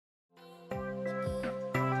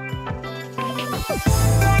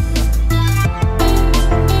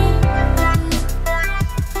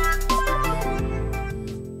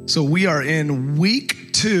So we are in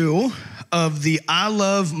week 2 of the I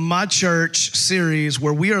Love My Church series,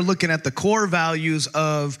 where we are looking at the core values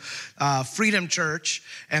of Freedom Church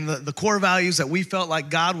and the core values that we felt like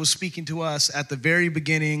God was speaking to us at the very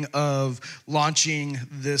beginning of launching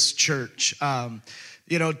this church.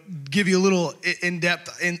 Give you a little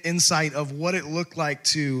in-depth insight of what it looked like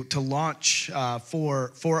to launch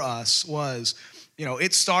for us was,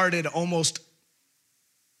 it started almost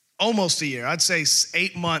a year. I'd say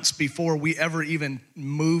 8 months before we ever even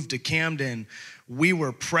moved to Camden. We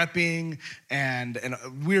were prepping and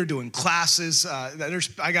we were doing classes.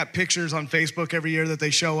 I got pictures on Facebook every year that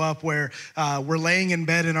they show up where we're laying in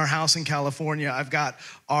bed in our house in California. I've got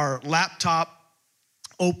our laptop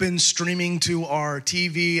open, streaming to our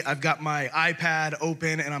TV. I've got my iPad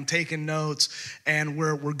open and I'm taking notes, and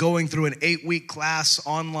we're going through an 8-week class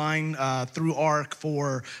online through ARC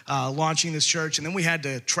for launching this church. And then we had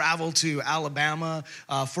to travel to Alabama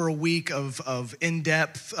for a week of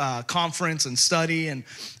in-depth conference and study. And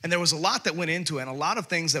there was a lot that went into it, and a lot of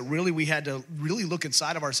things that really we had to really look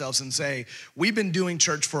inside of ourselves and say, we've been doing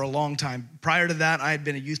church for a long time. Prior to that, I had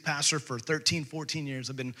been a youth pastor for 13, 14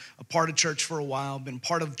 years. I've been a part of church for a while, been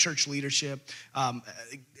part of church leadership,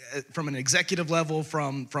 from an executive level,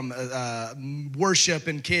 from worship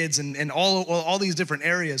and kids and all these different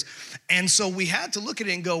areas. And so we had to look at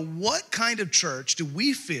it and go, what kind of church do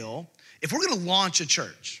we feel if we're going to launch a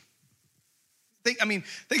church? Think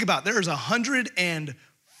about it. There's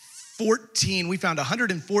 114, we found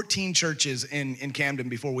 114 churches in Camden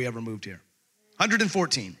before we ever moved here.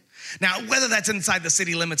 114. Now, whether that's inside the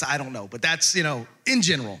city limits, I don't know, but that's, in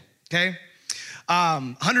general, okay?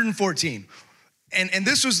 114. And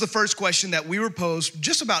this was the first question that we were posed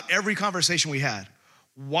just about every conversation we had.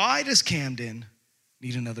 Why does Camden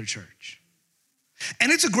need another church?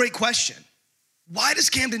 And it's a great question. Why does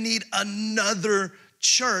Camden need another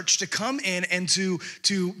church to come in and to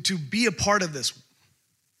be a part of this?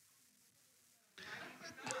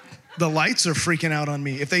 The lights are freaking out on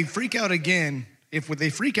me. If they freak out again,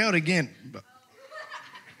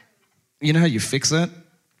 you know how you fix that?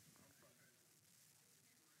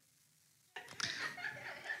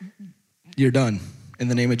 You're done in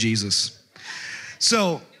the name of Jesus.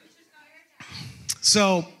 So it's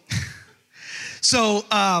a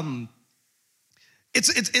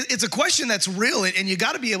question that's real, and you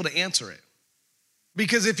got to be able to answer it.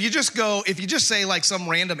 Because if you just say like some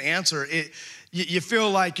random answer, you feel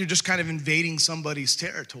like you're just kind of invading somebody's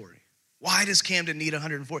territory. Why does Camden need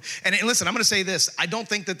 104? And listen, I'm going to say this. I don't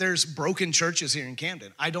think that there's broken churches here in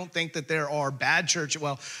Camden. I don't think that there are bad churches.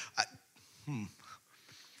 Well,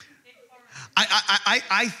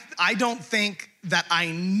 I don't think that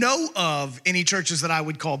I know of any churches that I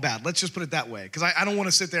would call bad. Let's just put it that way. Because I don't want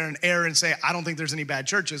to sit there and err and say, I don't think there's any bad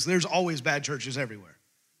churches. There's always bad churches everywhere,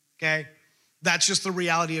 okay? That's just the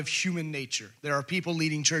reality of human nature. There are people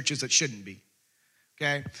leading churches that shouldn't be,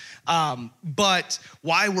 okay? But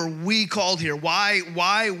why were we called here?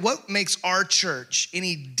 What makes our church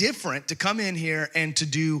any different to come in here and to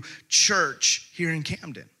do church here in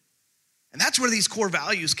Camden? And that's where these core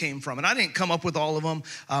values came from. And I didn't come up with all of them.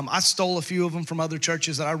 I stole a few of them from other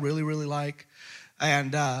churches that I really, really like.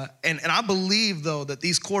 And I believe, though, that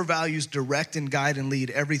these core values direct and guide and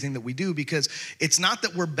lead everything that we do, because it's not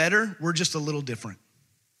that we're better, we're just a little different.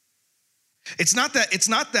 It's not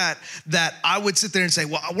that I would sit there and say,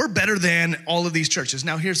 well, we're better than all of these churches.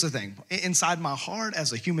 Now, here's the thing. Inside my heart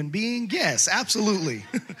as a human being, yes, absolutely.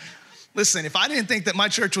 Listen, if I didn't think that my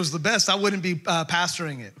church was the best, I wouldn't be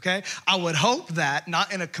pastoring it, okay? I would hope that,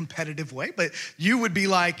 not in a competitive way, but you would be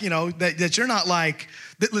like, that you're not like,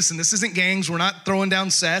 listen, this isn't gangs. We're not throwing down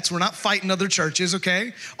sets. We're not fighting other churches,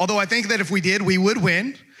 okay? Although I think that if we did, we would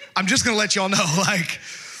win. I'm just going to let y'all know, I'm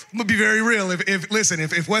going to be very real.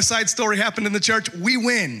 If West Side Story happened in the church, we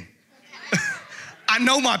win. I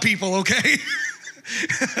know my people, okay?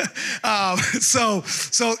 So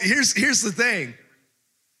here's the thing.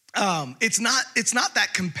 It's not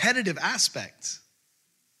that competitive aspect.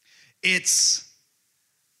 It's,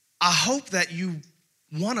 I hope that you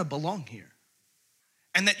want to belong here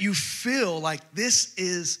and that you feel like this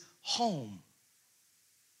is home.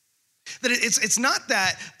 That it's not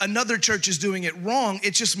that another church is doing it wrong.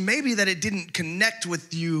 It's just maybe that it didn't connect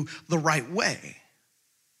with you the right way.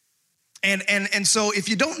 And so if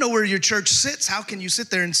you don't know where your church sits, how can you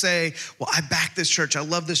sit there and say, well, I back this church, I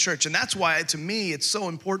love this church? And that's why, to me, it's so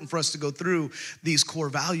important for us to go through these core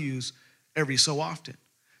values every so often,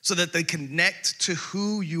 so that they connect to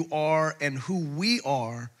who you are and who we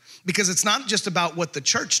are, because it's not just about what the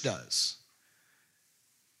church does.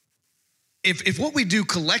 If what we do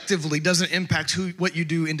collectively doesn't impact what you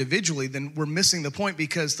do individually, then we're missing the point,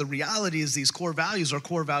 because the reality is these core values are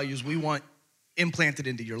core values we want implanted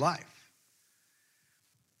into your life.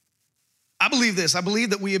 I believe this. I believe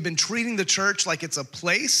that we have been treating the church like it's a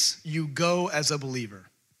place you go as a believer,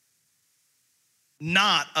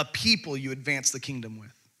 not a people you advance the kingdom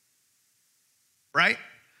with, right?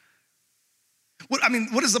 What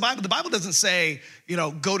does the Bible? The Bible doesn't say,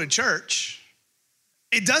 go to church.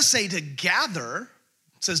 It does say to gather.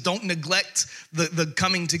 It says don't neglect the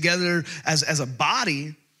coming together as a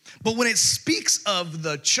body. But when it speaks of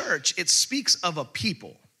the church, it speaks of a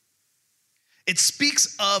people. It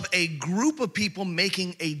speaks of a group of people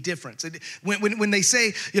making a difference. When they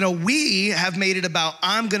say, we have made it about,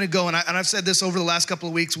 I'm going to go, and I've said this over the last couple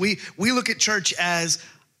of weeks, we look at church as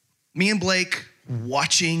me and Blake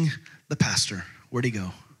watching the pastor. Where'd he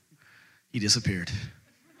go? He disappeared.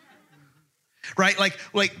 Right?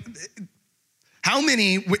 Like how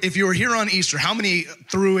many, if you were here on Easter, how many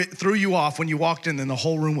threw you off when you walked in and the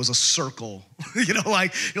whole room was a circle? You're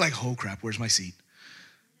like, oh crap, where's my seat?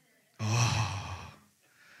 Oh,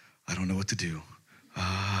 I don't know what to do.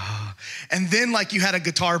 And then you had a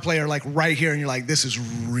guitar player right here and you're like, this is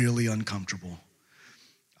really uncomfortable.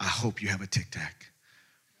 I hope you have a Tic Tac.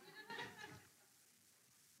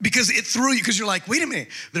 Because it threw you, because you're like, wait a minute,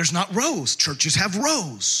 there's not rows. Churches have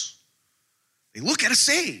rows. They look at a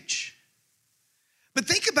stage. But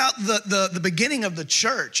think about the beginning of the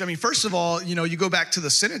church. First of all, you go back to the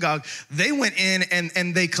synagogue, they went in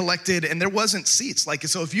and they collected, and there wasn't seats.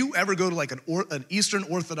 So if you ever go to an Eastern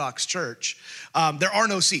Orthodox church, there are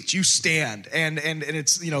no seats. You stand, and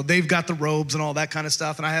it's, they've got the robes and all that kind of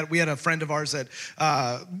stuff. And we had a friend of ours that,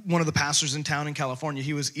 one of the pastors in town in California,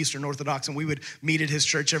 he was Eastern Orthodox, and we would meet at his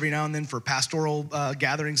church every now and then for pastoral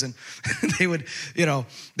gatherings, and they would,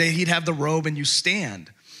 he'd have the robe and you stand.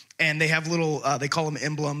 And they have little, they call them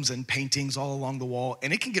emblems and paintings all along the wall.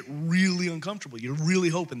 And it can get really uncomfortable. You're really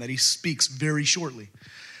hoping that he speaks very shortly.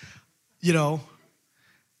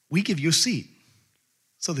 We give you a seat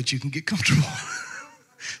so that you can get comfortable.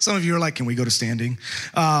 Some of you are like, can we go to standing?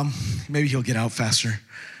 Maybe he'll get out faster.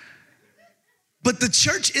 But the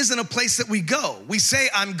church isn't a place that we go. We say,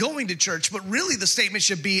 I'm going to church, but really the statement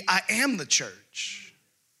should be, I am the church.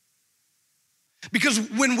 Because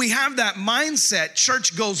when we have that mindset,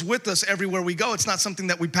 church goes with us everywhere we go. It's not something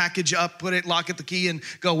that we package up, put it, lock it the key, and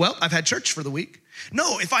go, well, I've had church for the week.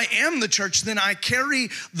 No, if I am the church, then I carry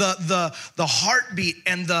the heartbeat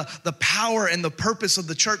and the power and the purpose of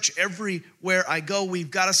the church everywhere I go. We've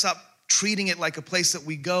got to stop treating it like a place that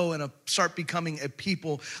we go and start becoming a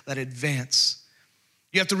people that advance.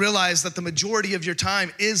 You have to realize that the majority of your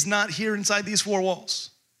time is not here inside these four walls.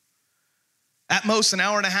 At most, an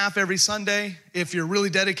hour and a half every Sunday. If you're really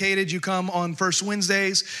dedicated, you come on first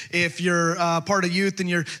Wednesdays. If you're part of youth and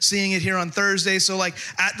you're seeing it here on Thursday. So at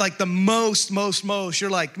the most, you're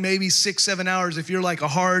maybe 6-7 hours. If you're a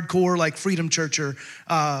hardcore freedom churcher,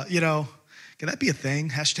 can that be a thing?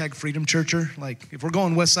 Hashtag freedom churcher. If we're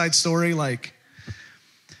going West Side Story,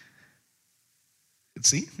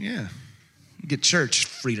 see, yeah. Get church,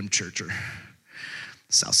 freedom churcher.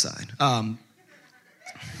 South Side.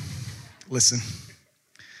 Listen,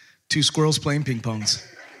 2 squirrels playing ping pongs.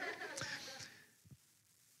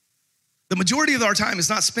 The majority of our time is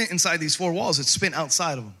not spent inside these four walls, it's spent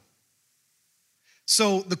outside of them.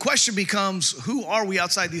 So the question becomes, who are we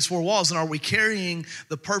outside these four walls, and are we carrying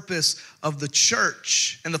the purpose of the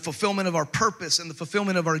church and the fulfillment of our purpose and the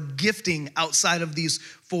fulfillment of our gifting outside of these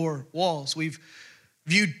four walls? We've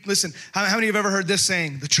viewed, listen, how many have ever heard this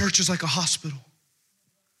saying, the church is like a hospital?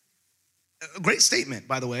 A great statement,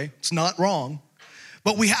 by the way. It's not wrong.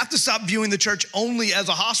 But we have to stop viewing the church only as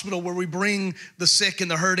a hospital where we bring the sick and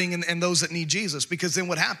the hurting and those that need Jesus. Because then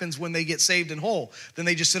what happens when they get saved and whole? Then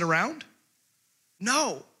they just sit around?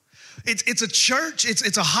 No. It's a church.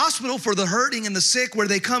 It's a hospital for the hurting and the sick where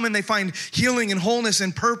they come and they find healing and wholeness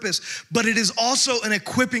and purpose. But it is also an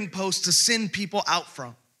equipping post to send people out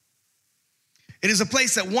from. It is a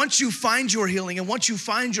place that once you find your healing and once you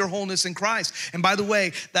find your wholeness in Christ, and by the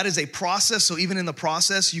way, that is a process, so even in the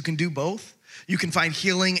process, you can do both. You can find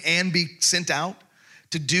healing and be sent out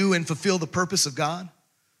to do and fulfill the purpose of God.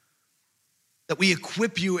 That we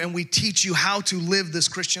equip you and we teach you how to live this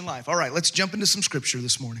Christian life. All right, let's jump into some scripture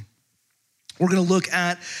this morning. We're gonna look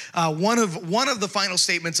at one of the final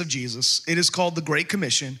statements of Jesus. It is called the Great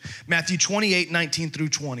Commission, Matthew 28:19 through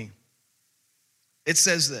 20. It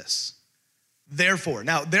says this. Therefore.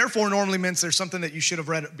 Now, therefore normally means there's something that you should have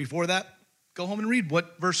read before that. Go home and read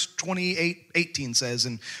what verse 28:18 says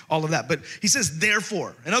and all of that. But he says,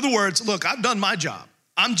 therefore. In other words, look, I've done my job.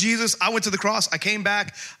 I'm Jesus. I went to the cross. I came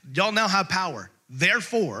back. Y'all now have power.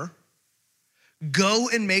 Therefore, go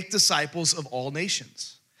and make disciples of all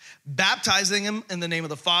nations, baptizing them in the name of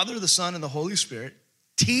the Father, the Son, and the Holy Spirit.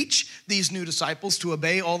 Teach these new disciples to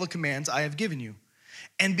obey all the commands I have given you.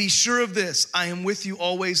 And be sure of this, I am with you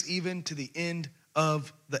always, even to the end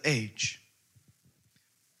of the age.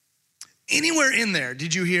 Anywhere in there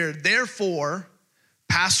did you hear, therefore,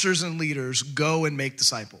 pastors and leaders go and make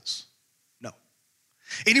disciples? No.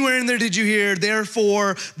 Anywhere in there did you hear,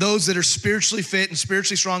 therefore, those that are spiritually fit and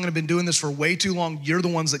spiritually strong and have been doing this for way too long, you're the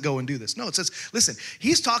ones that go and do this? No, it says, listen,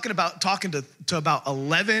 he's talking to about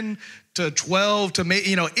 11 to 12 to,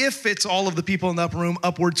 if it's all of the people in the upper room,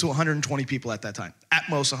 upward to 120 people at that time, at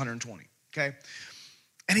most 120, okay?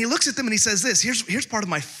 And he looks at them and he says this, here's part of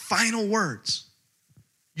my final words.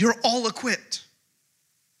 You're all equipped.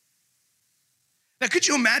 Now, could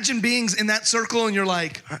you imagine being in that circle and you're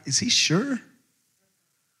like, is he sure?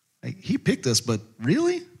 Like, he picked us, but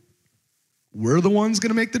really? We're the ones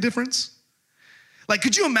gonna make the difference? Like,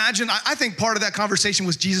 could you imagine, I think part of that conversation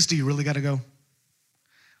was, Jesus, do you really gotta go?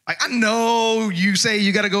 Like, I know you say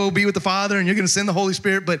you gotta go be with the Father and you're gonna send the Holy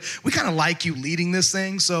Spirit, but we kind of like you leading this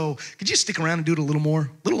thing, so could you stick around and do it a little more? A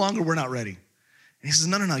little longer, we're not ready. And he says,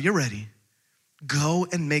 no, you're ready. Go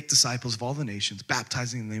and make disciples of all the nations,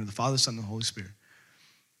 baptizing in the name of the Father, Son, and the Holy Spirit.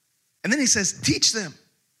 And then he says, teach them.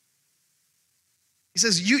 He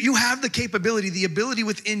says, you have the capability, the ability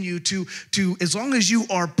within you to, as long as you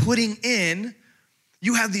are putting in,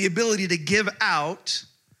 you have the ability to give out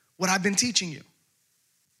what I've been teaching you.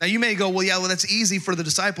 Now you may go, well, that's easy for the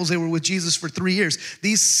disciples. They were with Jesus for 3 years.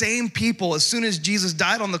 These same people, as soon as Jesus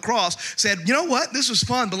died on the cross, said, you know what? This was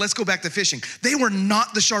fun, but let's go back to fishing. They were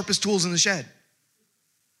not the sharpest tools in the shed.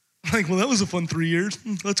 Like, well, that was a fun 3 years.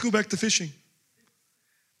 Let's go back to fishing.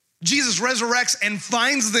 Jesus resurrects and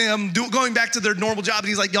finds them going back to their normal job. And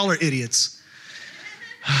he's like, y'all are idiots.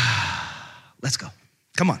 Let's go.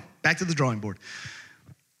 Come on, back to the drawing board.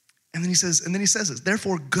 And then he says this,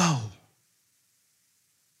 therefore go.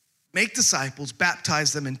 Make disciples,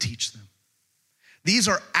 baptize them, and teach them. These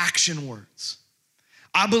are action words.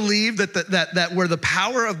 I believe that where the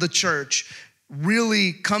power of the church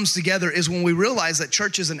really comes together is when we realize that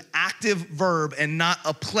church is an active verb and not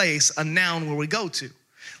a place, a noun where we go to.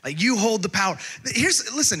 Like, you hold the power. Here's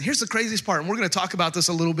the craziest part, and we're gonna talk about this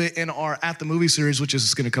a little bit in our At the Movie series, which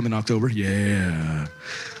is gonna come in October. Yeah,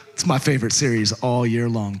 it's my favorite series all year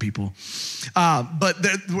long, people. I'm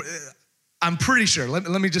pretty sure,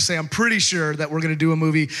 let me just say, I'm pretty sure that we're gonna do a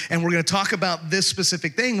movie and we're gonna talk about this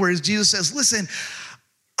specific thing, whereas Jesus says, listen,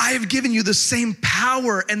 I have given you the same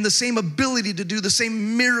power and the same ability to do the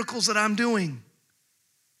same miracles that I'm doing.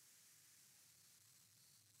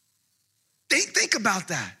 Think about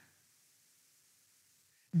that.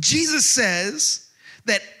 Jesus says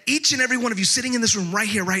that each and every one of you sitting in this room right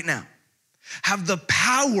here, right now, have the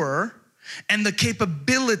power and the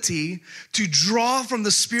capability to draw from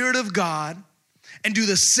the Spirit of God and do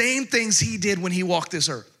the same things he did when he walked this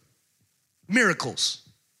earth. Miracles.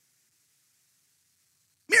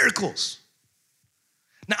 Miracles.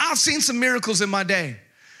 Now, I've seen some miracles in my day,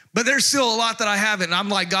 but there's still a lot that I haven't. And I'm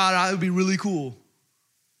like, God, it would be really cool.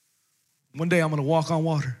 One day I'm gonna walk on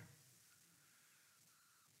water.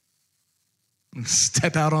 And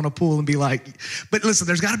step out on a pool and be like, but listen,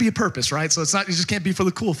 there's gotta be a purpose, right? So it just can't be for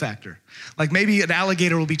the cool factor. Like, maybe an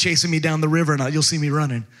alligator will be chasing me down the river and you'll see me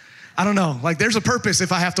running. I don't know, like, there's a purpose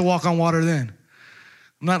if I have to walk on water then.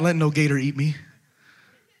 I'm not letting no gator eat me.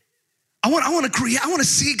 I want to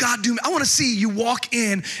see God do, I want to see you walk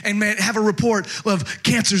in and have a report of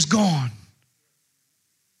cancer's gone.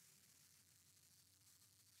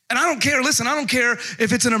 And I don't care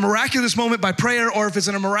if it's in a miraculous moment by prayer or if it's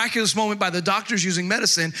in a miraculous moment by the doctors using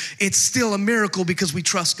medicine. It's still a miracle because we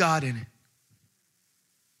trust God in it.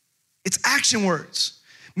 It's action words.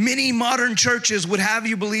 Many modern churches would have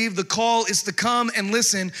you believe the call is to come and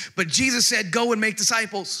listen, but Jesus said, go and make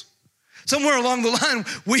disciples. Somewhere along the line,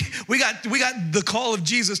 we got the call of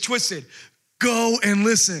Jesus twisted. Go and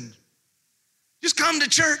listen. Just come to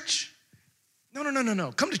church.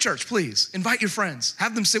 No. Come to church, please. Invite your friends.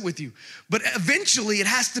 Have them sit with you. But eventually, it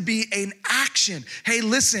has to be an action. Hey,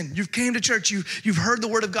 listen, you've came to church. You've heard the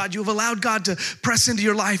word of God. You've allowed God to press into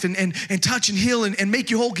your life and touch and heal and make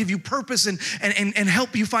you whole, give you purpose and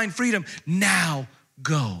help you find freedom. Now,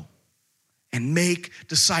 go and make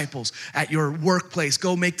disciples at your workplace.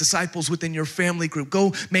 Go make disciples within your family group.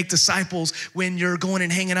 Go make disciples when you're going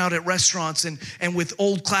and hanging out at restaurants and with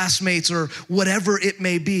old classmates or whatever it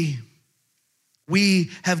may be. We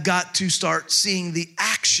have got to start seeing the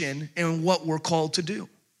action in what we're called to do.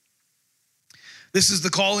 This is the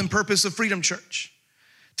call and purpose of Freedom Church.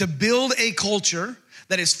 to build a culture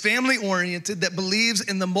that is family-oriented, that believes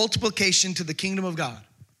in the multiplication to the kingdom of God.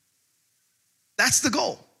 That's the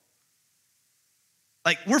goal.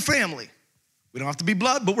 Like, we're family. We don't have to be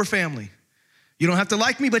blood, but we're family. You don't have to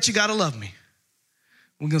like me, but you gotta love me.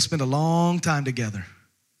 We're gonna spend a long time together.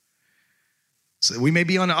 So we may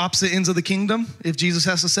be on the opposite ends of the kingdom. If Jesus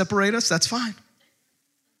has to separate us, that's fine.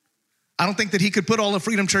 I don't think that he could put all of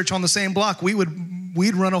Freedom Church on the same block.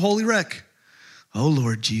 We'd run a holy wreck. Oh,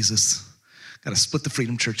 Lord Jesus. Got to split the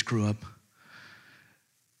Freedom Church crew up.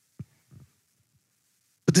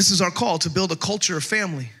 But this is our call, to build a culture of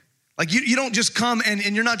family. Like, you don't just come and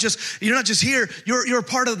you're not just here, you're a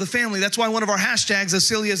part of the family. That's why one of our hashtags, as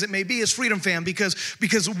silly as it may be, is Freedom Fam, because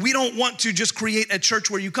we don't want to just create a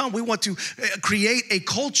church where you come. We want to create a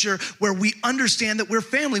culture where we understand that we're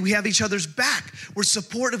family. We have each other's back. We're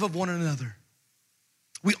supportive of one another.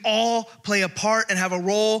 We all play a part and have a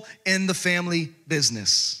role in the family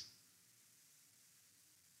business.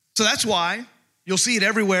 So that's why you'll see it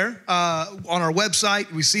everywhere on our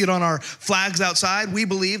website. We see it on our flags outside. We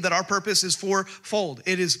believe that our purpose is fourfold.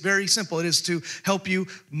 It is very simple. It is to help you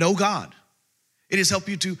know God. It is help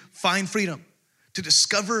you to find freedom, to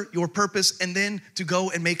discover your purpose, and then to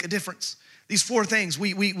go and make a difference. These four things,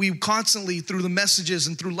 we constantly, through the messages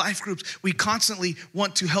and through life groups, we constantly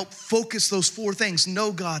want to help focus those four things: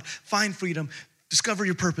 know God, find freedom, discover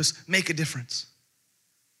your purpose, make a difference.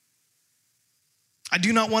 I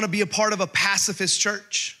do not want to be a part of a pacifist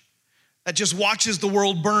church that just watches the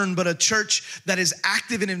world burn, but a church that is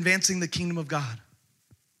active in advancing the kingdom of God.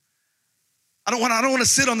 I don't want to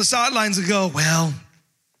sit on the sidelines and go, well,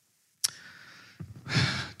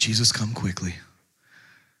 Jesus, come quickly.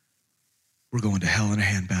 We're going to hell in a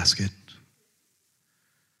handbasket.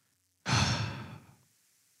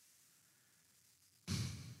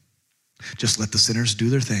 Just let the sinners do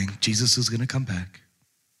their thing. Jesus is going to come back.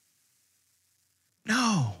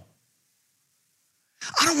 No.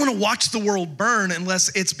 I don't want to watch the world burn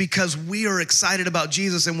unless it's because we are excited about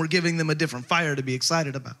Jesus and we're giving them a different fire to be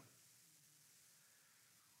excited about.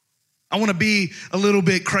 I want to be a little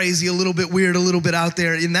bit crazy, a little bit weird, a little bit out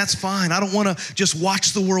there, and that's fine. I don't want to just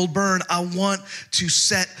watch the world burn. I want to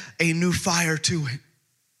set a new fire to it.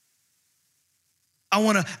 I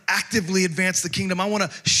want to actively advance the kingdom. I want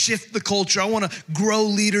to shift the culture. I want to grow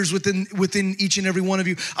leaders within each and every one of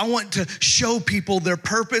you. I want to show people their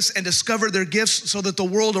purpose and discover their gifts so that the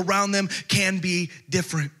world around them can be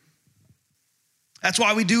different. That's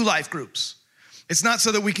why we do life groups. It's not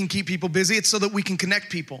so that we can keep people busy. It's so that we can connect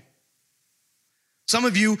people. Some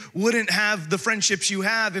of you wouldn't have the friendships you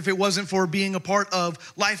have if it wasn't for being a part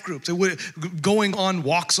of life groups. It would going on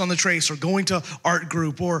walks on the trace, or going to art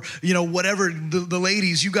group, or whatever. The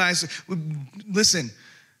ladies, you guys, listen.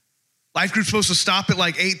 Life group's supposed to stop at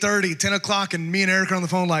like 8:30, 10 o'clock, and me and Eric are on the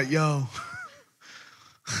phone like, yo,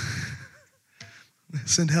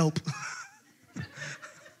 send help.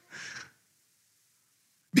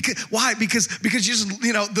 Why? Because you just,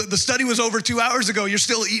 the study was over 2 hours ago. You're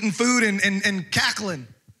still eating food and cackling.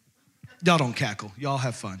 Y'all don't cackle. Y'all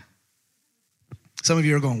have fun. Some of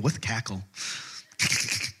you are going, what cackle?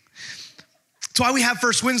 That's why we have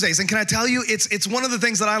First Wednesdays. And can I tell you, it's one of the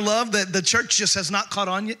things that I love that the church just has not caught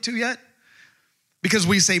on yet. Because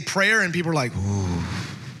we say prayer and people are like, ooh.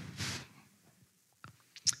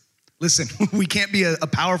 Listen, we can't be a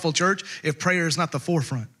powerful church if prayer is not the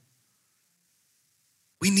forefront.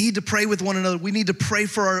 We need to pray with one another. We need to pray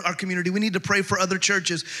for our community. We need to pray for other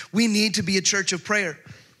churches. We need to be a church of prayer.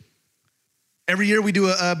 Every year we do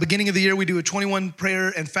a beginning of the year, we do a 21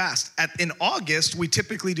 prayer and fast. In August, we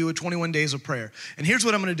typically do a 21 days of prayer. And here's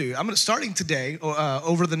what I'm going to do. Starting today,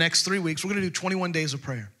 over the next 3 weeks, we're going to do 21 days of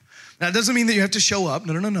prayer. Now, it doesn't mean that you have to show up.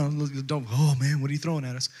 No. Don't, oh man, what are you throwing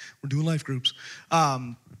at us? We're doing life groups.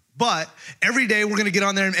 But every day we're going to get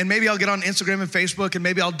on there, and maybe I'll get on Instagram and Facebook, and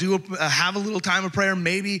maybe I'll have a little time of prayer.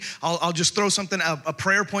 Maybe I'll just throw something, a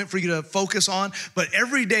prayer point for you to focus on. But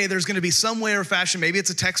every day there's going to be some way or fashion. Maybe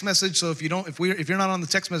it's a text message. So if you're not on the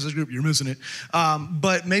text message group, you're missing it.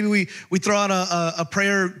 But maybe we throw out a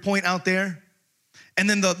prayer point out there, and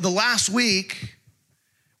then the last week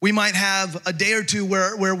we might have a day or two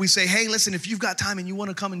where we say, hey, listen, if you've got time and you want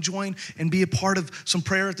to come and join and be a part of some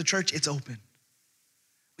prayer at the church, it's open.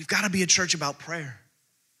 We've got to be a church about prayer.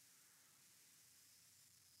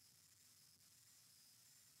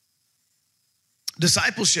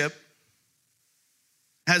 Discipleship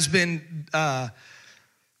has been, I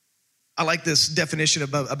like this definition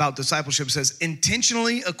about discipleship. It says,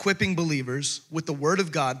 intentionally equipping believers with the word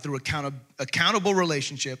of God through accountable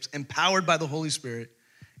relationships empowered by the Holy Spirit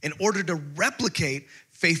in order to replicate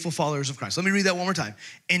faithful followers of Christ. Let me read that one more time.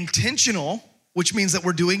 Intentional which means that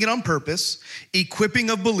we're doing it on purpose. Equipping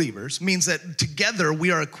of believers means that together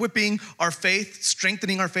we are equipping our faith,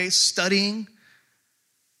 strengthening our faith, studying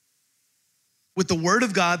with the Word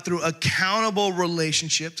of God through accountable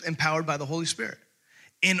relationships empowered by the Holy Spirit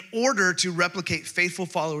in order to replicate faithful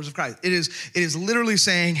followers of Christ. It is literally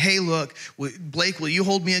saying, hey, look, Blake, will you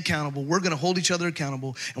hold me accountable? We're gonna hold each other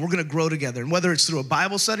accountable, and we're gonna grow together. And whether it's through a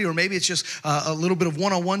Bible study or maybe it's just a little bit of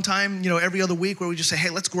one-on-one time, every other week where we just say,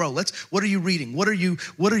 hey, let's grow. What are you reading? What are you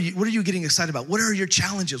getting excited about? What are your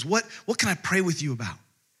challenges? What can I pray with you about?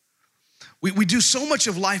 We do so much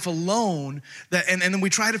of life alone and then we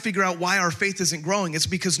try to figure out why our faith isn't growing. It's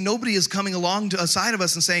because nobody is coming along to a side of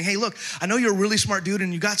us and saying, hey, look, I know you're a really smart dude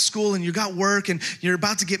and you got school and you got work and you're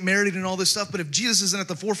about to get married and all this stuff, but if Jesus isn't at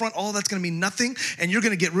the forefront, all that's gonna mean nothing and you're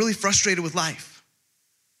gonna get really frustrated with life.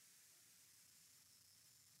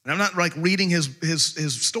 And I'm not like reading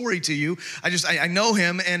his story to you. I know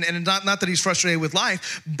him and not that he's frustrated with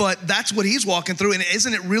life, but that's what he's walking through. And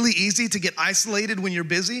isn't it really easy to get isolated when you're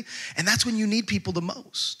busy? And that's when you need people the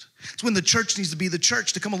most. It's when the church needs to be the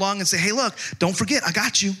church to come along and say, hey, look, don't forget, I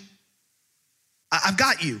got you. I've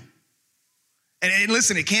got you. And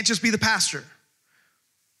listen, it can't just be the pastor.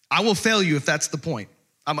 I will fail you if that's the point.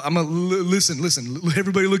 Listen,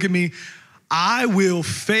 everybody look at me. I will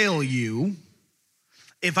fail you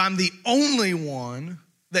if I'm the only one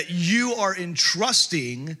that you are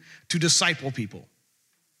entrusting to disciple people.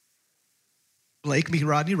 Blake, meet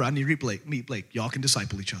Rodney, meet Blake. Y'all can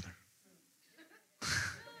disciple each other.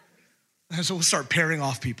 So we'll start pairing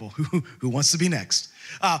off people. Who wants to be next?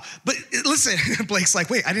 But listen, Blake's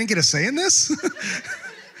like, wait, I didn't get a say in this?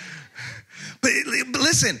 But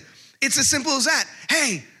listen, it's as simple as that.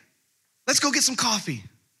 Hey, let's go get some coffee.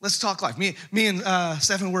 Let's talk life. Me and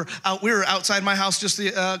Stephen we were outside my house just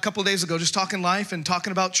a couple of days ago, just talking life and talking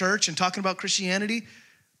about church and talking about Christianity.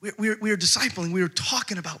 We were discipling. We were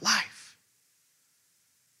talking about life.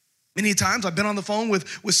 Many times I've been on the phone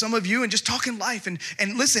with some of you and just talking life. And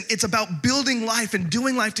listen, it's about building life and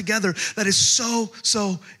doing life together that is so,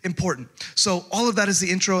 so important. So all of that is the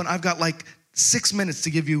intro, and I've got like 6 minutes to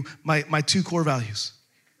give you my 2 core values.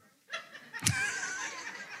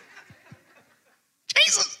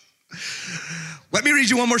 Jesus. Let me read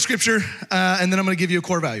you one more scripture, and then I'm going to give you a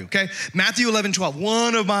core value, okay? Matthew 11:12,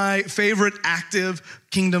 one of my favorite active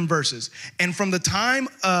kingdom verses. And from the time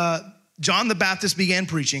John the Baptist began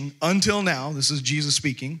preaching until now, this is Jesus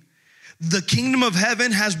speaking, the kingdom of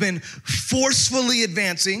heaven has been forcefully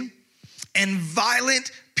advancing, and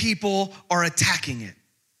violent people are attacking it.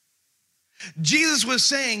 Jesus was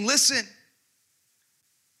saying, listen,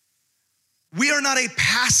 we are not a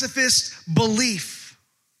pacifist belief.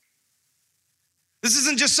 This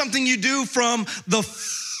isn't just something you do from the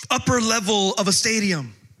upper level of a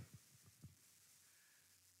stadium.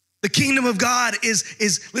 The kingdom of God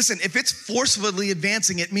is listen, if it's forcefully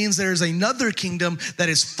advancing, it means there's another kingdom that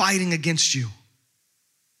is fighting against you.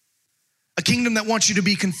 A kingdom that wants you to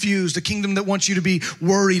be confused, a kingdom that wants you to be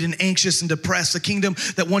worried and anxious and depressed, a kingdom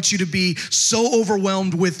that wants you to be so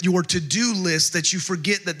overwhelmed with your to-do list that you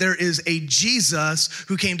forget that there is a Jesus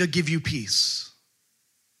who came to give you peace.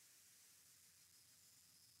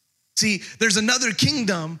 See, there's another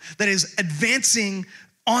kingdom that is advancing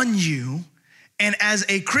on you, and as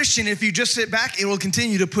a Christian, if you just sit back, it will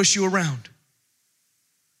continue to push you around.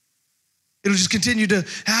 It'll just continue to,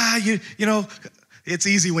 you know, it's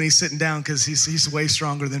easy when he's sitting down because he's way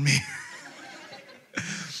stronger than me.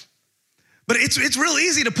 But it's real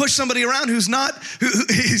easy to push somebody around who's not,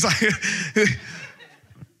 he's like,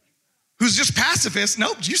 who's just pacifist.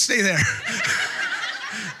 Nope, you stay there.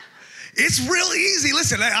 It's real easy.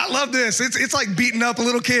 Listen, I love this. It's like beating up a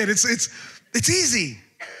little kid. It's easy.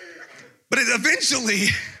 But eventually,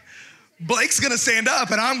 Blake's gonna stand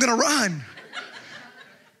up and I'm gonna run.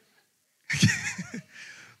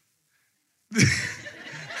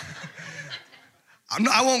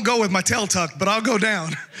 I won't go with my tail tucked, but I'll go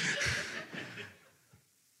down.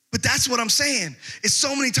 But that's what I'm saying. It's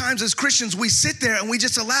so many times as Christians, we sit there and we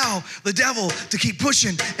just allow the devil to keep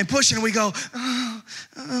pushing and pushing, and we go,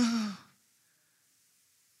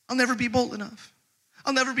 I'll never be bold enough.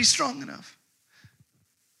 I'll never be strong enough.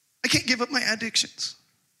 I can't give up my addictions.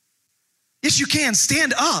 Yes, you can.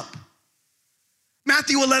 Stand up.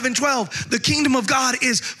 Matthew 11:12, the kingdom of God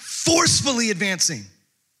is forcefully advancing.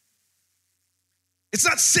 It's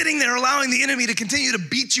not sitting there allowing the enemy to continue to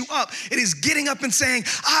beat you up. It is getting up and saying,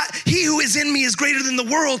 he who is in me is greater than the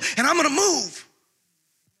world, and I'm gonna move.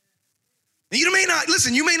 And you may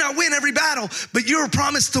not win every battle, but you're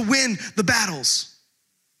promised to win the battles.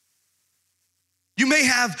 You may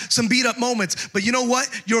have some beat up moments, but you know what?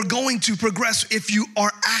 You're going to progress if you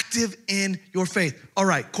are active in your faith. All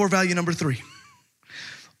right, core value number 3.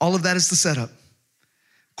 All of that is the setup.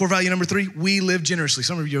 Core value number 3, we live generously.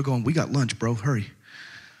 Some of you are going, we got lunch, bro, hurry.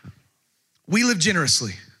 We live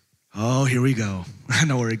generously. Oh, here we go. I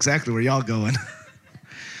know exactly where y'all going.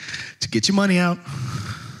 To get your money out,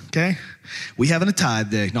 okay? We having a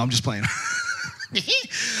tithe day. No, I'm just playing.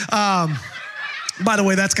 By the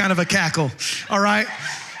way, that's kind of a cackle, all right?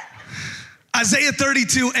 Isaiah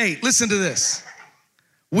 32:8, listen to this.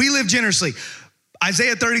 We live generously.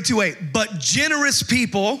 Isaiah 32:8, but generous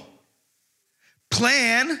people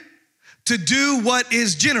plan to do what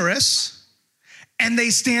is generous, and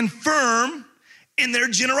they stand firm in their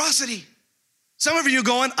generosity. Some of you are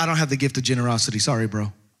going, I don't have the gift of generosity. Sorry,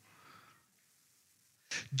 bro.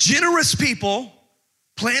 Generous people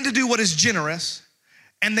plan to do what is generous,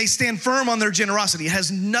 and they stand firm on their generosity. It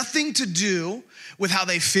has nothing to do with how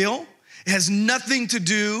they feel. It has nothing to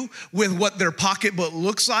do with what their pocketbook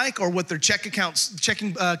looks like or what their checking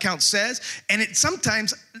account says. And it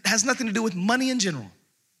sometimes has nothing to do with money in general.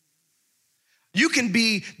 You can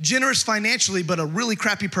be generous financially, but a really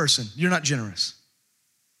crappy person. You're not generous.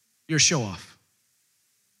 You're a show-off.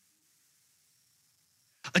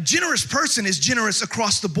 A generous person is generous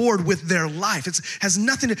across the board with their life. It has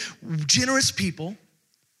nothing to, generous people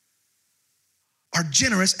are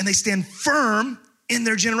generous and they stand firm in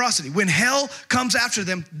their generosity. When hell comes after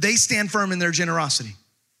them, they stand firm in their generosity.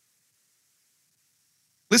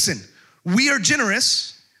 Listen, we are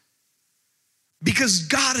generous because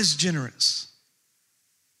God is generous.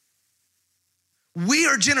 We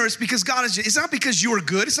are generous because God is generous. It's not because you are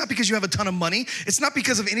good. It's not because you have a ton of money. It's not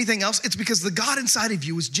because of anything else. It's because the God inside of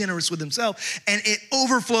you is generous with himself and it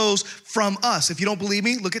overflows from us. If you don't believe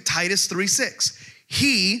me, look at Titus 3:6.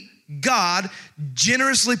 He, God,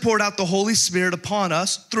 generously poured out the Holy Spirit upon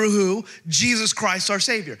us through who? Jesus Christ, our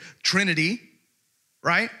Savior. Trinity,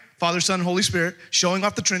 right? Father, Son, and Holy Spirit, showing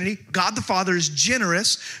off the Trinity. God the Father is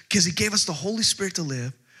generous because he gave us the Holy Spirit to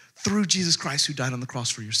live through Jesus Christ who died on the cross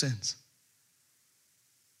for your sins.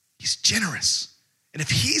 He's generous. And if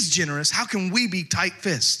he's generous, how can we be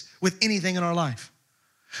tight-fisted with anything in our life?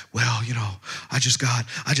 Well, I just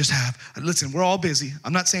have. Listen, we're all busy.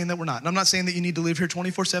 I'm not saying that we're not. And I'm not saying that you need to live here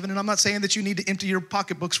 24/7. And I'm not saying that you need to empty your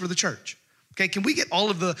pocketbooks for the church. Okay, can we get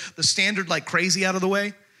all of the standard like crazy out of the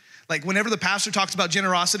way? Like whenever the pastor talks about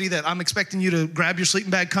generosity, that I'm expecting you to grab your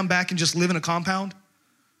sleeping bag, come back and just live in a compound?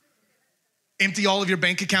 Empty all of your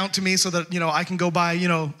bank account to me so that, I can go buy,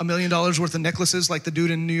 $1 million worth of necklaces like the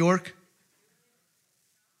dude in New York.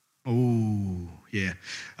 Oh, yeah.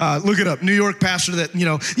 Look it up. New York pastor that,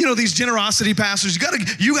 these generosity pastors,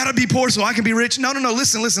 you gotta be poor so I can be rich. No.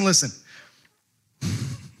 Listen.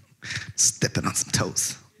 Stepping on some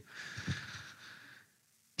toes.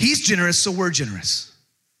 He's generous, so we're generous.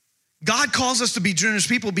 God calls us to be generous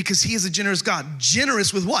people because he is a generous God.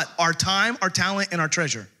 Generous with what? Our time, our talent, and our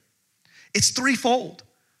treasure. It's threefold.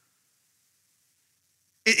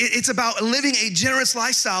 It's about living a generous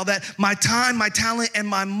lifestyle that my time, my talent, and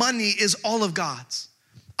my money is all of God's.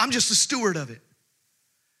 I'm just a steward of it.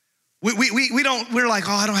 We're like,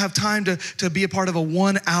 I don't have time to be a part of a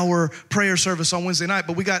 1-hour prayer service on Wednesday night,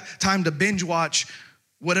 but we got time to binge watch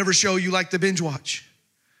whatever show you like to binge watch.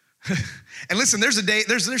 And listen,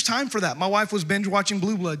 there's time for that. My wife was binge watching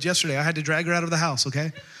Blue Bloods yesterday. I had to drag her out of the house,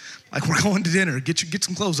 okay? Like, we're going to dinner. Get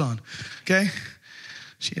some clothes on, okay?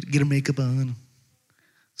 She had to get her makeup on.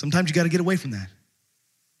 Sometimes you got to get away from that.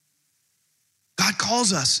 God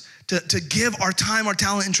calls us to give our time, our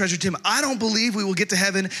talent, and treasure to him. I don't believe we will get to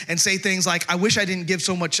heaven and say things like, I wish I didn't give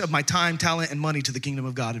so much of my time, talent, and money to the kingdom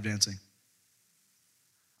of God advancing.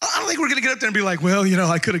 I don't think we're going to get up there and be like, well,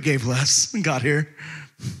 I could have gave less and got here.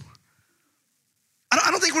 I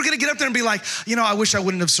don't think we're going to get up there and be like, I wish I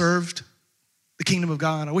wouldn't have served the kingdom of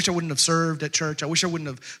God. I wish I wouldn't have served at church. I wish I wouldn't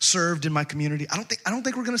have served in my community. I don't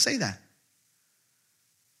think we're going to say that.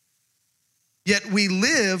 Yet we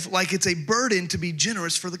live like it's a burden to be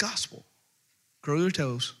generous for the gospel. Curl your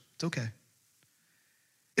toes. It's okay.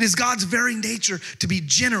 It is God's very nature to be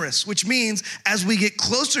generous, which means as we get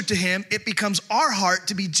closer to him, it becomes our heart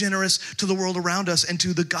to be generous to the world around us and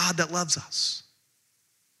to the God that loves us.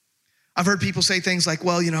 I've heard people say things like,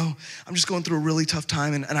 well, I'm just going through a really tough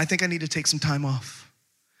time and I think I need to take some time off.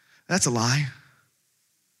 That's a lie.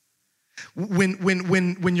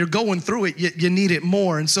 When you're going through it, you need it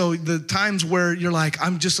more. And so the times where you're like,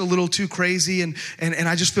 I'm just a little too crazy and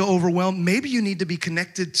I just feel overwhelmed, maybe you need to be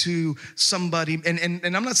connected to somebody. And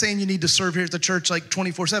I'm not saying you need to serve here at the church like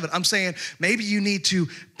 24/7. I'm saying maybe you need to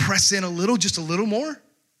press in just a little more.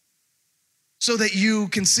 so that you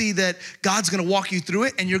can see that God's gonna walk you through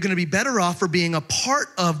it and you're gonna be better off for being a part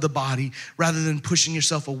of the body rather than pushing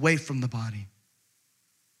yourself away from the body.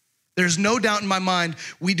 There's no doubt in my mind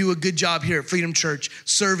we do a good job here at Freedom Church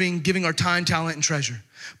serving, giving our time, talent, and treasure.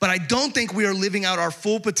 But I don't think we are living out our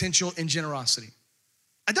full potential in generosity.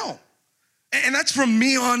 I don't. And that's from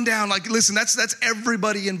me on down. Like, listen, that's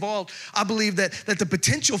everybody involved. I believe that the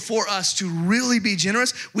potential for us to really be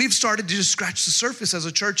generous, we've started to just scratch the surface as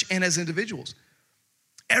a church and as individuals.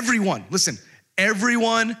 Everyone, listen,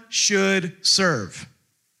 everyone should serve.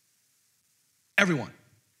 Everyone.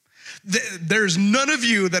 There's none of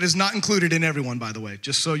you that is not included in everyone, by the way,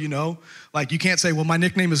 just so you know. Like, you can't say, well, my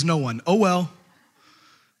nickname is no one. Oh, well,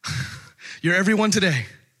 you're everyone today.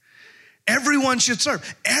 Everyone should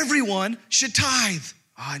serve. Everyone should tithe.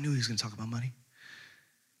 Oh, I knew he was going to talk about money.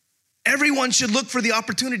 Everyone should look for the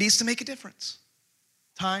opportunities to make a difference.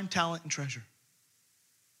 Time, talent, and treasure.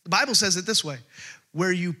 The Bible says it this way: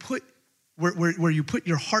 where you put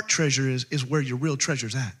your heart treasure is where your real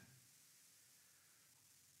treasure's at.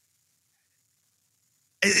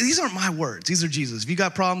 These aren't my words. These are Jesus. If you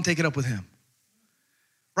got a problem, take it up with him.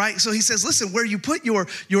 Right? So he says, listen, where you put your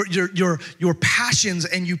passions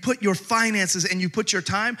and you put your finances and you put your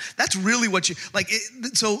time, that's really what you, like,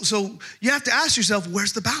 so you have to ask yourself,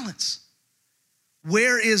 where's the balance?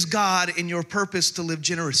 Where is God in your purpose to live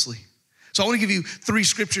generously? So I want to give you 3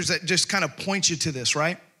 scriptures that just kind of point you to this,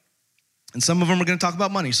 right? And some of them are going to talk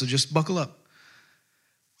about money, so just buckle up.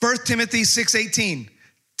 1 Timothy 6:18,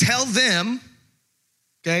 tell them,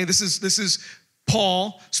 okay, this is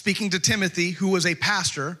Paul speaking to Timothy, who was a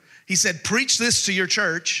pastor. He said, preach this to your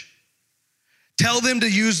church. Tell them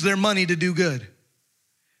to use their money to do good.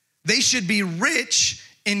 They should be rich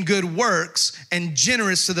in good works and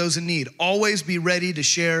generous to those in need. Always be ready to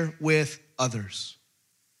share with others.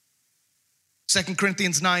 2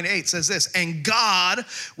 Corinthians 9:8 says this, and God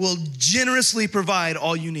will generously provide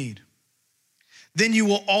all you need. Then you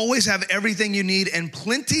will always have everything you need and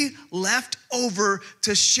plenty left over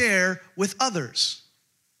to share with others.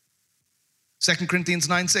 2 Corinthians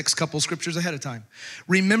 9:6, couple scriptures ahead of time.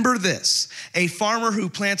 Remember this, a farmer who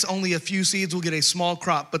plants only a few seeds will get a small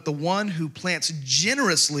crop, but the one who plants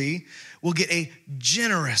generously will get a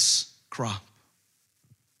generous crop.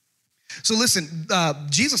 So listen,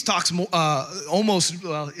 Jesus talks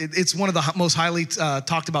it's one of the most highly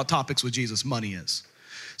talked about topics with Jesus, money is.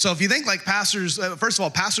 So if you think like pastors, first of all,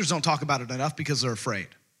 pastors don't talk about it enough because they're afraid.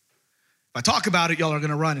 If I talk about it, y'all are going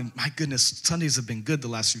to run. And my goodness, Sundays have been good the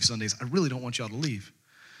last few Sundays. I really don't want y'all to leave.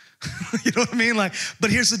 You know what I mean? Like, but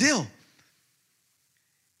here's the deal.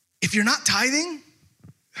 If you're not tithing,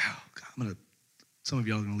 oh God, some of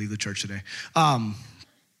y'all are going to leave the church today.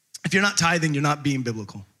 If you're not tithing, you're not being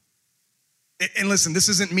biblical. And listen, this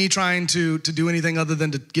isn't me trying to do anything other than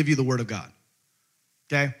to give you the word of God.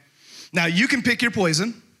 Okay? Now, you can pick your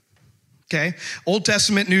poison. Okay, Old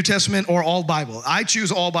Testament, New Testament, or all Bible. I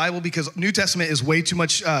choose all Bible because New Testament is way too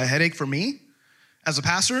much headache for me as a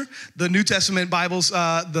pastor. The New Testament Bibles,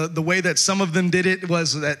 the way that some of them did it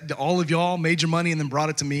was that all of y'all made your money and then brought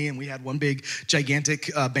it to me, and we had one big, gigantic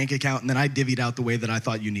bank account, and then I divvied out the way that I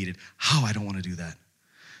thought you needed. Oh, I don't want to do that.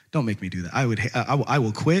 Don't make me do that. I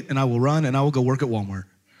will quit, and I will run, and I will go work at Walmart.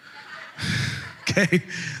 Okay,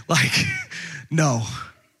 like, no.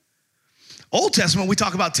 Old Testament, we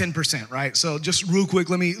talk about 10%, right? So just real quick,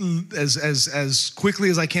 let me, as quickly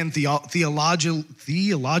as I can,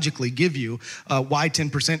 theologically give you why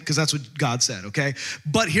 10%, because that's what God said, okay?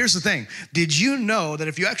 But here's the thing. Did you know that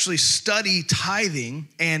if you actually study tithing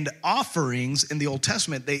and offerings in the Old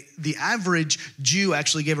Testament, the average Jew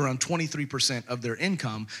actually gave around 23% of their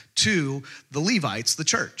income to the Levites, the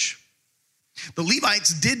church. The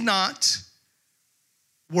Levites did not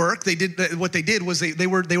work. What they did was they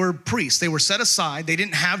were priests. They were set aside. They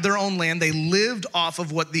didn't have their own land. They lived off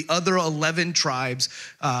of what the other 11 tribes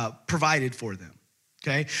provided for them.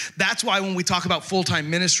 Okay, that's why when we talk about full-time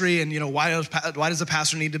ministry and why does a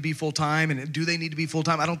pastor need to be full-time and do they need to be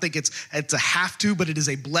full-time? I don't think it's a have to, but it is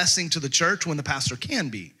a blessing to the church when the pastor can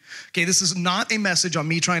be. Okay, this is not a message on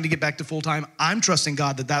me trying to get back to full-time. I'm trusting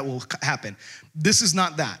God that will happen. This is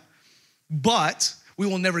not that, but we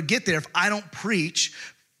will never get there if I don't preach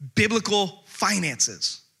biblical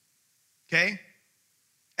finances, okay?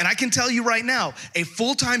 And I can tell you right now, a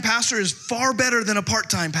full-time pastor is far better than a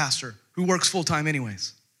part-time pastor who works full-time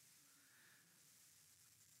anyways.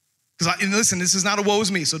 And listen, this is not a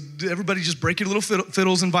woe's me, so everybody just break your little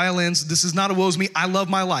fiddles and violins. This is not a woe's me. I love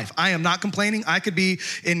my life. I am not complaining. I could be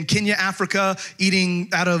in Kenya, Africa, eating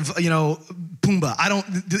out of, Pumbaa.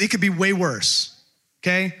 It could be way worse,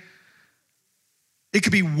 okay? It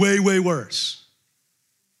could be way, way worse.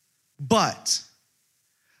 But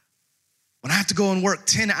when I have to go and work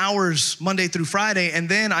 10 hours Monday through Friday, and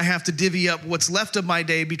then I have to divvy up what's left of my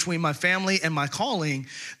day between my family and my calling,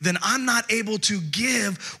 then I'm not able to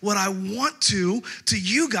give what I want to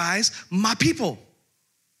you guys, my people.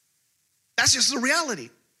 That's just the reality.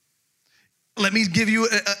 Let me give you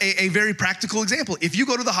a very practical example. If you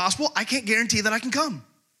go to the hospital, I can't guarantee that I can come.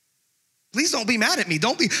 Please don't be mad at me.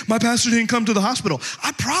 Don't be, my pastor didn't come to the hospital.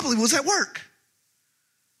 I probably was at work.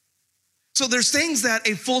 So there's things that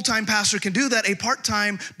a full-time pastor can do that a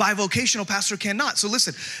part-time bivocational pastor cannot. So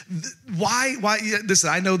listen, why, listen,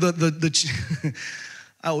 I know the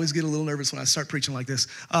I always get a little nervous when I start preaching like this.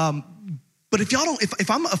 But if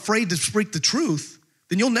I'm afraid to speak the truth,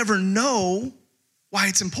 then you'll never know why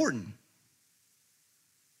it's important.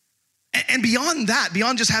 And beyond that,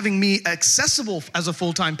 beyond just having me accessible as a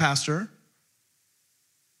full-time pastor,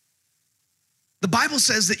 the Bible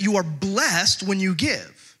says that you are blessed when you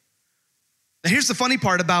give. Now, here's the funny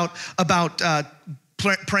part about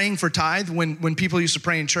praying for tithe. When people used to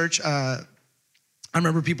pray in church, I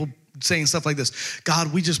remember people saying stuff like this: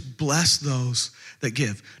 God, we just bless those that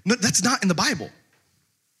give. No, that's not in the Bible.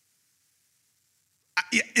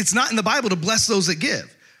 It's not in the Bible to bless those that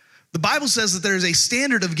give. The Bible says that there is a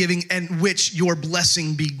standard of giving in which your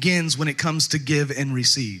blessing begins when it comes to give and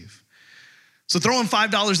receive. So throwing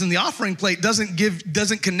 $5 in the offering plate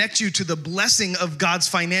doesn't connect you to the blessing of God's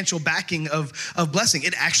financial backing of blessing.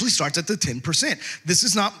 It actually starts at the 10%. This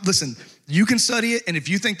is not, listen, you can study it, and if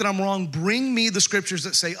you think that I'm wrong, bring me the scriptures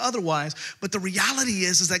that say otherwise. But the reality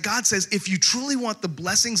is that God says if you truly want the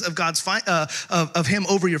blessings of God's of Him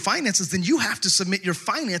over your finances, then you have to submit your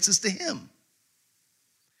finances to Him.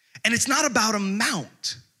 And it's not about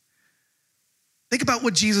amount. Think about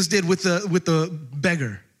what Jesus did with the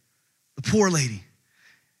beggar, the poor lady.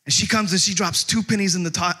 And she comes and she drops 2 pennies in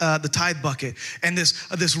the tithe bucket. And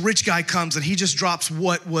this rich guy comes and he just drops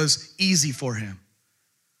what was easy for him.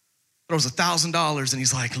 Throws $1,000 and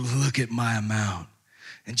he's like, look at my amount.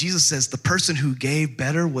 And Jesus says the person who gave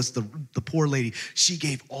better was the poor lady. She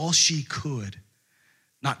gave all she could,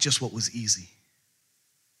 not just what was easy.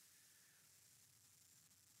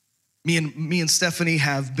 Me and Stephanie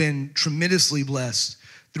have been tremendously blessed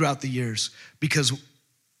throughout the years because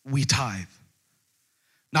we tithe.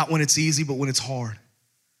 Not when it's easy, but when it's hard.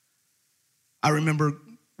 I remember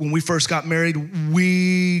when we first got married,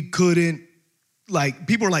 we couldn't,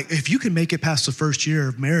 people were like, if you can make it past the first year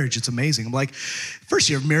of marriage, it's amazing. I'm like, first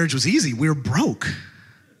year of marriage was easy. We were broke.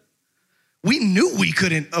 We knew we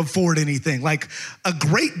couldn't afford anything. Like a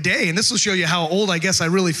great day, and this will show you how old I guess I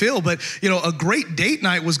really feel, but a great date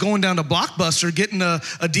night was going down to Blockbuster, getting a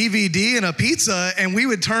DVD and a pizza, and we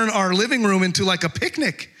would turn our living room into like a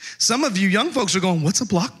picnic. Some of you young folks are going, what's a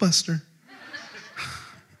Blockbuster?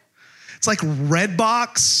 It's like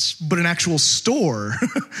Redbox, but an actual store.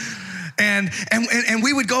 And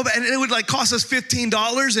we would go back, and it would cost us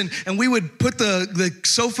 $15, and we would put the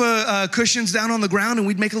sofa cushions down on the ground, and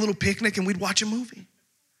we'd make a little picnic, and we'd watch a movie.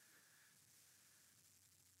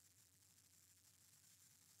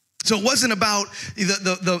 So it wasn't about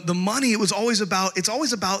the money. It's always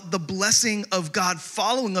about the blessing of God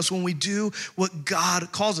following us when we do what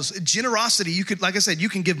God calls us. Generosity, you could, like I said, you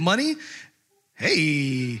can give money.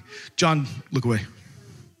 Hey, John, look away.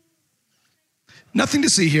 Nothing to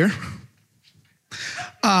see here.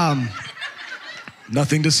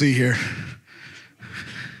 Nothing to see here.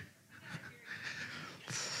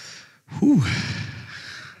 Whew.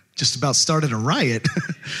 Just about started a riot.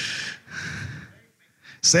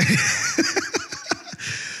 Say,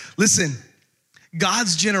 listen,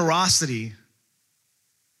 God's generosity,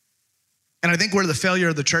 and I think where the failure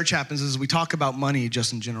of the church happens is we talk about money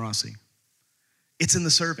just in generosity. It's in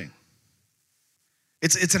the serving.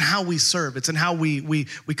 It's in how we serve. It's in how we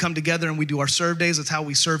come together and we do our serve days. It's how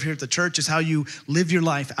we serve here at the church. It's how you live your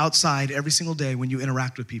life outside every single day when you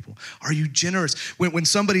interact with people. Are you generous? When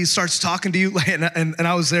somebody starts talking to you, and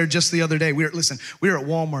I was there just the other day. We were at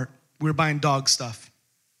Walmart. We were buying dog stuff.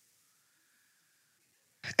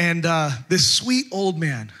 And this sweet old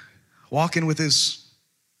man walking with his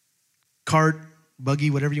cart,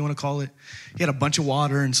 buggy, whatever you want to call it. He had a bunch of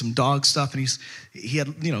water and some dog stuff, and he had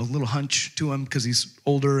a little hunch to him because he's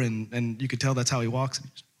older, and you could tell that's how he walks.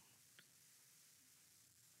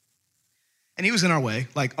 And he was in our way,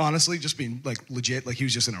 honestly, just being legit, he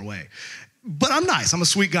was just in our way. But I'm nice. I'm a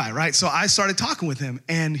sweet guy, right? So I started talking with him,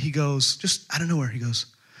 and he goes, just out of nowhere, he goes,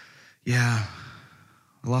 yeah,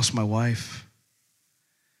 I lost my wife,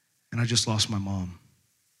 and I just lost my mom.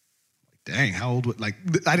 Dang, how old,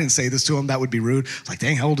 I didn't say this to him, that would be rude. It's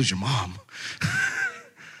dang, how old is your mom?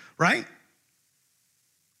 Right?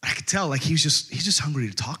 I could tell like he's just hungry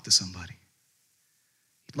to talk to somebody.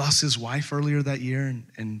 He lost his wife earlier that year,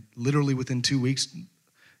 and literally within 2 weeks,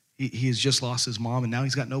 he has just lost his mom, and now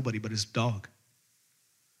he's got nobody but his dog.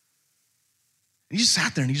 And he just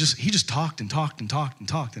sat there and he just talked and talked and talked and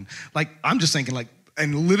talked. And like, I'm just thinking like,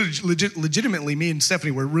 and legitimately me and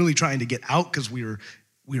Stephanie were really trying to get out because we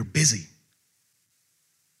were busy.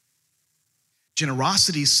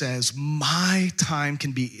 Generosity says, my time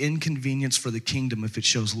can be inconvenience for the kingdom if it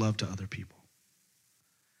shows love to other people.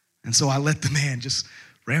 And so I let the man just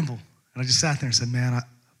ramble. And I just sat there and said, man, I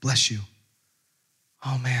bless you.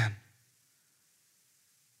 Oh man,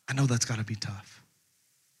 I know that's gotta be tough.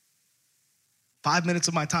 5 minutes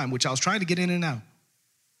of my time, which I was trying to get in and out,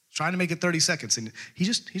 trying to make it 30 seconds. And he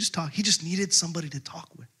just talked. He just needed somebody to talk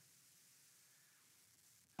with.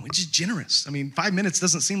 And we're just generous. I mean, 5 minutes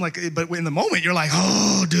doesn't seem like it, but in the moment you're like,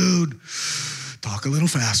 oh dude, talk a little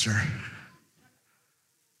faster.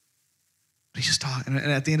 But he just talked. And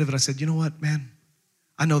at the end of it, I said, you know what, man?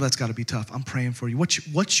 I know that's gotta be tough. I'm praying for you.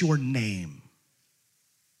 What's your name?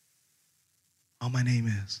 Oh, my name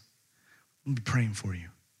is. I'm gonna be praying for you.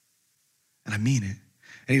 And I mean it.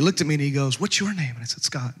 And he looked at me and he goes, what's your name? And I said,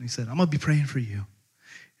 Scott. And he said, I'm gonna be praying for you.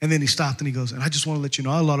 And then he stopped and he goes, and I just wanna let you know,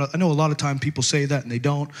 I know a lot of time people say that and they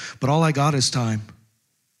don't, but all I got is time.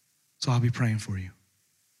 So I'll be praying for you.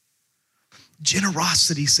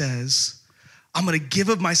 Generosity says, I'm gonna give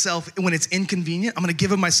of myself when it's inconvenient. I'm gonna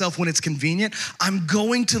give of myself when it's convenient. I'm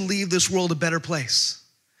going to leave this world a better place.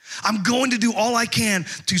 I'm going to do all I can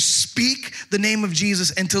to speak the name of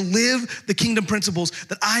Jesus and to live the kingdom principles,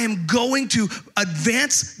 that I am going to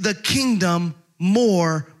advance the kingdom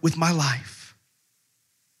more with my life.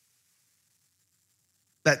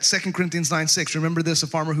 That 2 Corinthians 9:6, remember this, a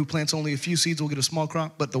farmer who plants only a few seeds will get a small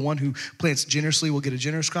crop, but the one who plants generously will get a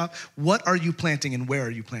generous crop. What are you planting and where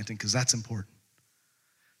are you planting? Because that's important.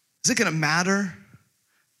 Is it gonna matter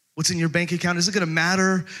what's in your bank account? Is it gonna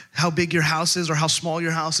matter how big your house is or how small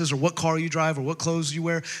your house is or what car you drive or what clothes you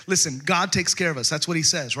wear? Listen, God takes care of us. That's what he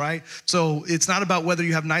says, right? So it's not about whether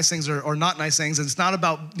you have nice things or not nice things. And it's not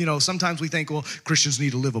about, sometimes we think, well, Christians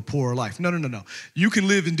need to live a poorer life. No. You can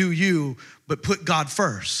live and do you, but put God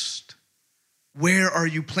first. Where are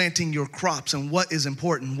you planting your crops and what is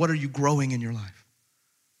important? What are you growing in your life?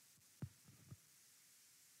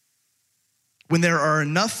 When there are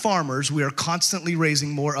enough farmers, we are constantly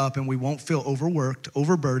raising more up and we won't feel overworked,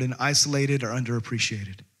 overburdened, isolated, or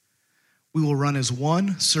underappreciated. We will run as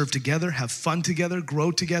one, serve together, have fun together,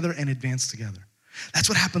 grow together, and advance together. That's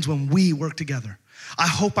what happens when we work together. I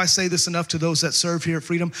hope I say this enough to those that serve here at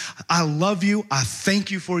Freedom. I love you. I thank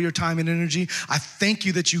you for your time and energy. I thank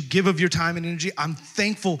you that you give of your time and energy. I'm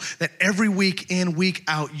thankful that every week in, week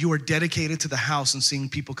out, you are dedicated to the house and seeing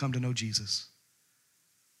people come to know Jesus.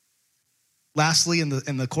 Lastly, in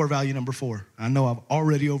the core value number 4, I know I've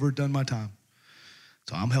already overdone my time,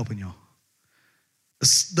 so I'm helping y'all.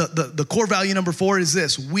 The core value number 4 is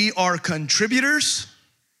this: we are contributors,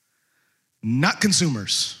 not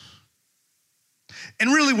consumers. And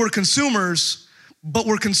really, we're consumers, but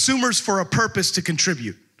we're consumers for a purpose to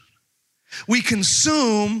contribute. We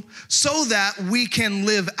consume so that we can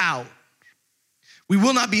live out. We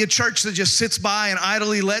will not be a church that just sits by and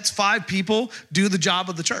idly lets 5 people do the job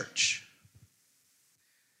of the church.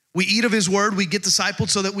 We eat of his word, we get discipled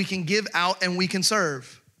so that we can give out and we can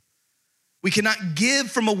serve. We cannot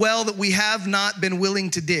give from a well that we have not been willing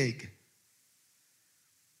to dig.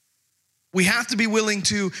 We have to be willing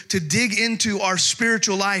to dig into our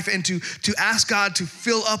spiritual life and to ask God to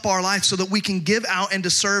fill up our life so that we can give out and to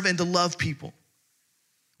serve and to love people.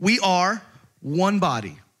 We are one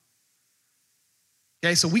body.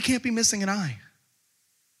 Okay, so we can't be missing an eye.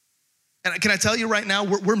 And can I tell you right now,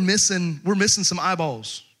 we're missing some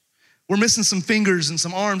eyeballs. We're missing some fingers and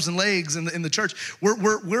some arms and legs in the church.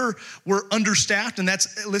 We're understaffed, and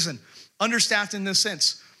understaffed in this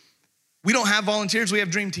sense. We don't have volunteers, we have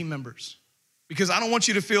dream team members. Because I don't want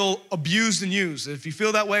you to feel abused and used. If you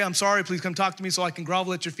feel that way, I'm sorry, please come talk to me so I can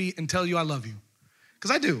grovel at your feet and tell you I love you.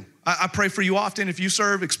 Because I do. I pray for you often if you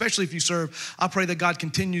serve, especially if you serve. I pray that God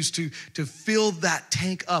continues to fill that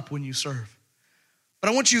tank up when you serve. But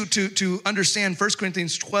I want you to understand 1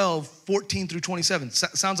 Corinthians 12, 14 through 27.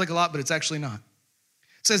 Sounds like a lot, but it's actually not.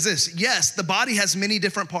 It says this: yes, the body has many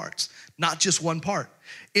different parts, not just one part.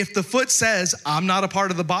 If the foot says, I'm not a part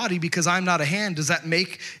of the body because I'm not a hand, does that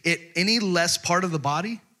make it any less part of the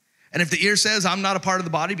body? And if the ear says, I'm not a part of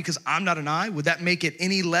the body because I'm not an eye, would that make it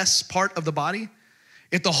any less part of the body?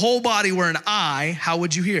 If the whole body were an eye, how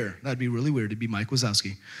would you hear? That'd be really weird. It'd be Mike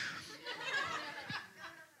Wazowski.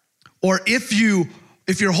 Or if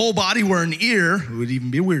your whole body were an ear, it would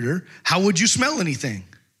even be weirder, how would you smell anything?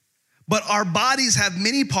 But our bodies have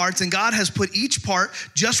many parts, and God has put each part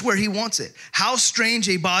just where he wants it. How strange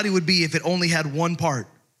a body would be if it only had one part.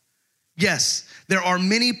 Yes, there are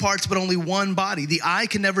many parts, but only one body. The eye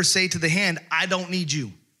can never say to the hand, I don't need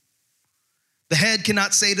you. The head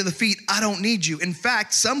cannot say to the feet, I don't need you. In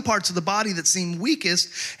fact, some parts of the body that seem weakest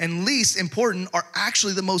and least important are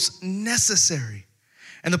actually the most necessary.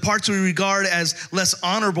 And the parts we regard as less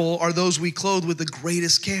honorable are those we clothe with the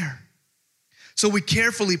greatest care. So we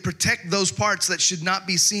carefully protect those parts that should not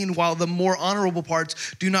be seen, while the more honorable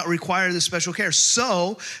parts do not require this special care.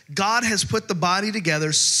 So God has put the body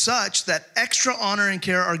together such that extra honor and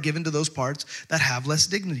care are given to those parts that have less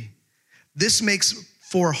dignity. This makes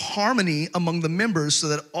for harmony among the members so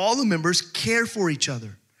that all the members care for each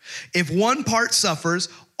other. If one part suffers,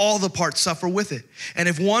 all the parts suffer with it. And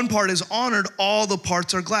if one part is honored, all the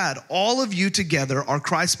parts are glad. All of you together are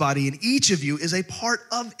Christ's body, and each of you is a part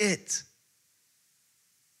of it.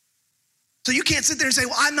 So you can't sit there and say,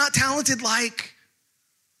 well, I'm not talented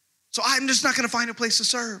so I'm just not going to find a place to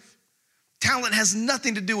serve. Talent has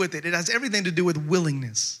nothing to do with it. It has everything to do with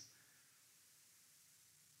willingness.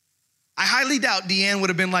 I highly doubt Deanne would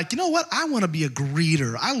have been like, you know what? I want to be a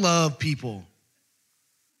greeter. I love people.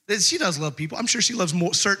 She does love people. I'm sure she loves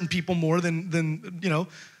certain people more than.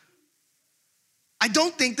 I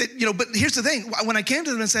don't think that, but here's the thing. When I came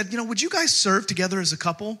to them and said, would you guys serve together as a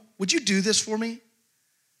couple? Would you do this for me?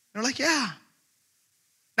 They're like, yeah.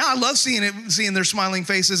 Now I love seeing their smiling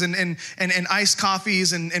faces and iced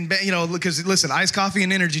coffees and because listen, iced coffee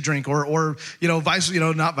and energy drink or not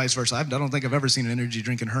vice versa. I don't think I've ever seen an energy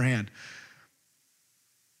drink in her hand.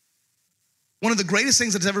 One of the greatest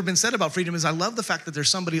things that's ever been said about freedom is I love the fact that there's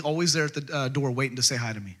somebody always there at the door waiting to say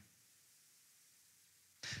hi to me.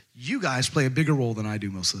 You guys play a bigger role than I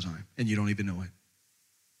do most of the time, and you don't even know it.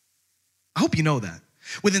 I hope you know that.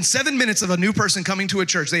 Within 7 minutes of a new person coming to a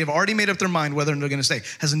church, they have already made up their mind whether they're going to stay.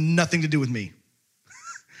 Has nothing to do with me.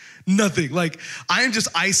 Nothing. I am just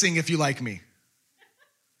icing if you like me.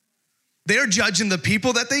 They're judging the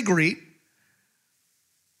people that they greet.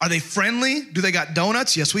 Are they friendly? Do they got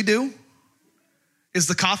donuts? Yes, we do. Is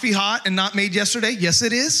the coffee hot and not made yesterday? Yes,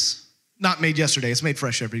 it is. Not made yesterday. It's made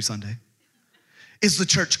fresh every Sunday. Is the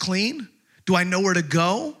church clean? Do I know where to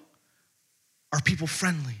go? Are people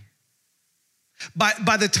friendly?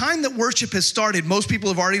 By the time that worship has started, most people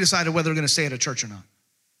have already decided whether they're going to stay at a church or not.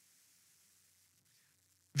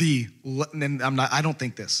 I don't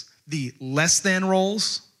think this. The less than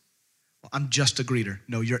roles, well, I'm just a greeter.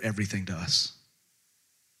 No, you're everything to us.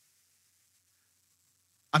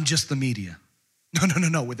 I'm just the media.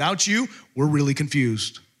 No. Without you, we're really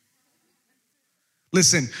confused.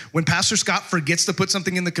 Listen, when Pastor Scott forgets to put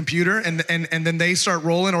something in the computer and then they start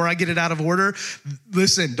rolling or I get it out of order,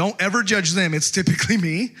 listen, don't ever judge them. It's typically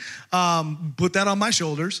me. Put that on my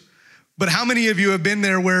shoulders. But how many of you have been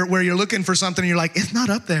there where you're looking for something and you're like, it's not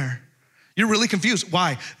up there. You're really confused.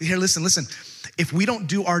 Why? Here, listen. If we don't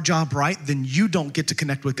do our job right, then you don't get to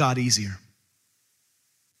connect with God easier.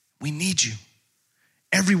 We need you.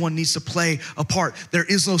 Everyone needs to play a part. There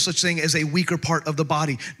is no such thing as a weaker part of the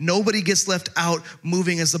body. Nobody gets left out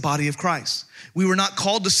moving as the body of Christ. We were not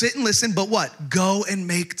called to sit and listen, but what? Go and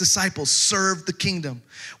make disciples, serve the kingdom.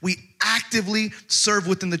 We actively serve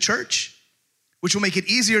within the church, which will make it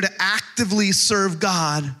easier to actively serve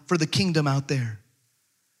God for the kingdom out there.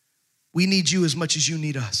 We need you as much as you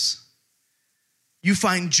need us. You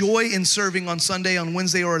find joy in serving on Sunday, on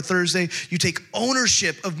Wednesday, or Thursday. You take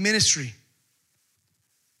ownership of ministry.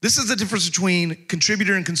 This is the difference between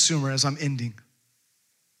contributor and consumer as I'm ending.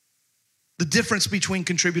 The difference between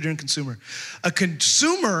contributor and consumer. A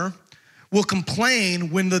consumer will complain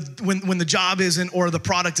when the job isn't or the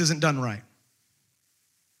product isn't done right.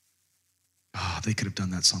 Oh, they could have done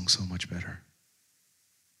that song so much better.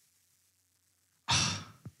 Oh,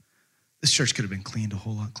 this church could have been cleaned a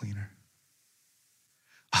whole lot cleaner.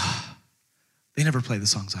 Oh, they never play the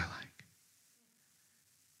songs I like.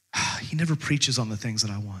 He never preaches on the things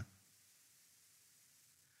that I want.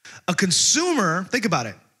 A consumer, think about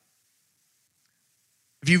it.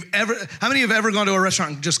 How many have ever gone to a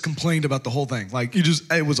restaurant and just complained about the whole thing?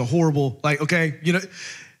 It was a horrible, okay,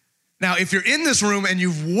 Now, if you're in this room and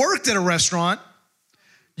you've worked at a restaurant,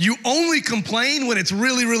 you only complain when it's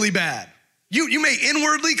really, really bad. You may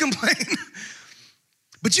inwardly complain,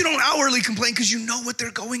 but you don't outwardly complain because you know what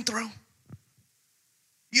they're going through.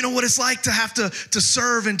 You know what it's like to have to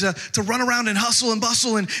serve and to run around and hustle and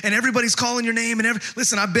bustle and everybody's calling your name.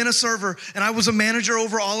 Listen, I've been a server and I was a manager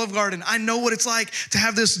over Olive Garden. I know what it's like to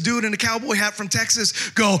have this dude in a cowboy hat from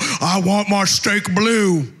Texas go, I want my steak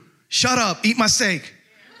blue. Shut up, eat my steak.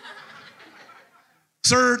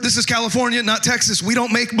 Sir, this is California, not Texas. We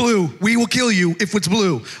don't make blue. We will kill you if it's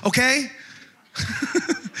blue, okay?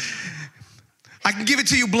 I can give it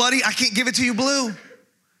to you bloody. I can't give it to you blue.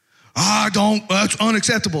 That's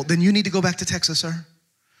unacceptable. Then you need to go back to Texas, sir.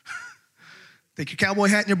 Take your cowboy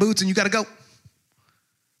hat and your boots and you got to go.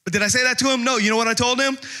 But did I say that to him? No. You know what I told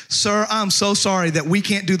him? Sir, I'm so sorry that we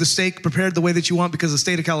can't do the steak prepared the way that you want because the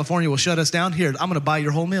state of California will shut us down. Here, I'm going to buy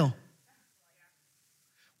your whole meal.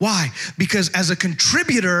 Why? Because as a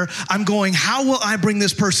contributor, I'm going, how will I bring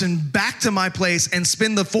this person back to my place and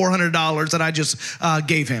spend the $400 that I just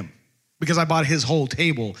gave him? Because I bought his whole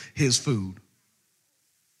table, his food.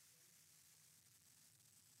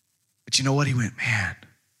 But you know what? He went, man,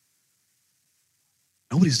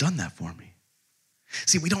 nobody's done that for me.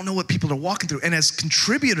 See, we don't know what people are walking through. And as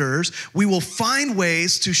contributors, we will find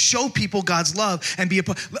ways to show people God's love and be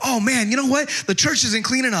oh man, you know what? The church isn't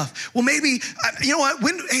clean enough. Well, maybe, you know what?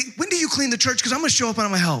 When do you clean the church? Because I'm going to show up and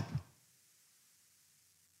I'm going to help.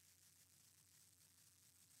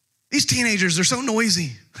 These teenagers, they're so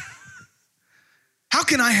noisy. How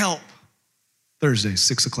can I help? Thursday,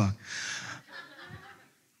 6:00.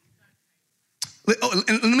 Oh,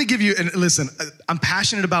 and let me give you, and listen, I'm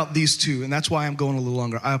passionate about these two, and that's why I'm going a little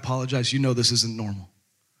longer. I apologize. You know this isn't normal.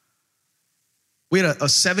 We had a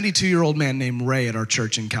 72-year-old man named Ray at our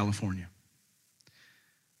church in California.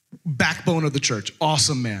 Backbone of the church.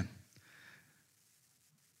 Awesome man.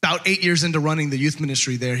 About 8 years into running the youth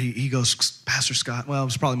ministry there, he goes, Pastor Scott, well, it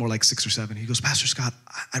was probably more like 6 or 7. He goes, Pastor Scott,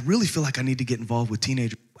 I really feel like I need to get involved with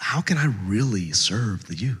teenagers. How can I really serve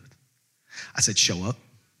the youth? I said, show up.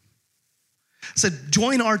 I said,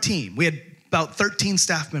 join our team. We had about 13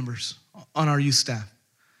 staff members on our youth staff.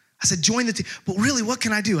 I said, join the team. But really, what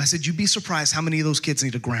can I do? I said, you'd be surprised how many of those kids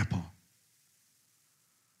need a grandpa.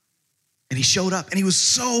 And he showed up and he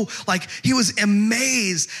was he was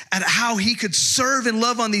amazed at how he could serve and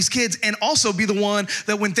love on these kids and also be the one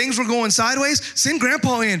that when things were going sideways, send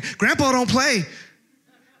grandpa in. Grandpa don't play.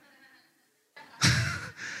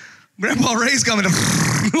 Grandpa Ray's coming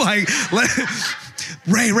to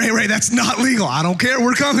Ray, that's not legal. I don't care,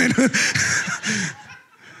 we're coming.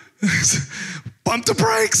 Bump the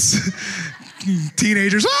brakes.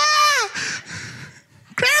 Teenagers,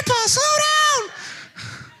 Grandpa, slow down.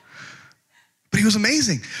 But he was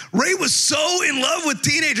amazing. Ray was so in love with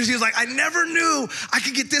teenagers. He was like, I never knew I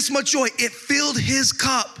could get this much joy. It filled his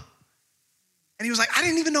cup. And he was like, I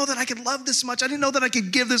didn't even know that I could love this much. I didn't know that I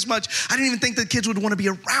could give this much. I didn't even think that kids would want to be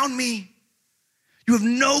around me. You have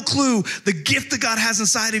no clue the gift that God has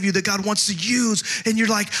inside of you that God wants to use. And you're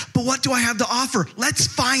like, but what do I have to offer? Let's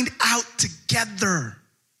find out together.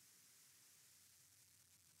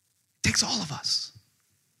 It takes all of us.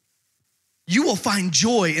 You will find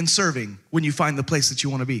joy in serving when you find the place that you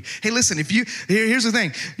want to be. Hey, listen, here's the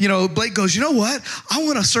thing. You know, Blake goes, you know what? I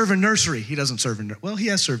want to serve in nursery. He doesn't serve in nursery. Well, he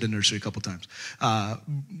has served in nursery a couple times.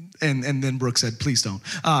 And then Brooke said, please don't.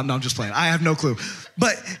 No, I'm just playing. I have no clue.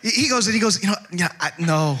 But he goes, you know, yeah,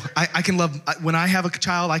 I can love, when I have a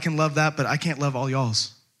child, I can love that, but I can't love all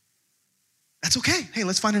y'all's. That's okay. Hey,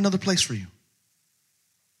 let's find another place for you.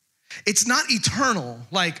 It's not eternal,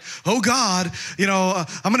 like, oh God, you know,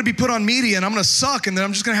 I'm gonna be put on media and I'm gonna suck and then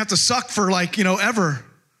I'm just gonna have to suck for like, you know, ever.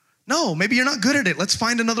 No, maybe you're not good at it. Let's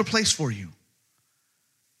find another place for you.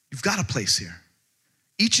 You've got a place here.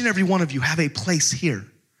 Each and every one of you have a place here.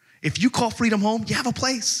 If you call Freedom home, you have a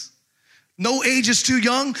place. No age is too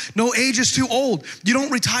young, no age is too old. You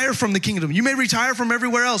don't retire from the kingdom. You may retire from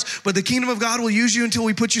everywhere else, but the kingdom of God will use you until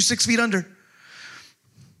we put you 6 feet under.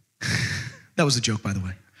 That was a joke, by the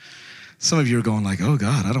way. Some of you are going like, oh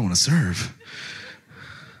God, I don't want to serve.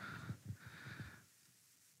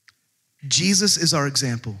 Jesus is our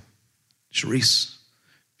example. Sharice,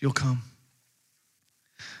 if you'll come.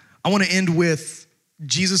 I want to end with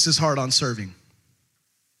Jesus' heart on serving.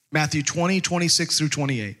 Matthew 20, 26 through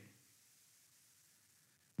 28.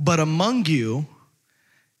 But among you,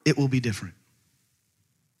 it will be different.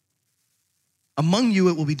 Among you,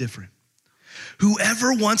 it will be different.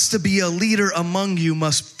 Whoever wants to be a leader among you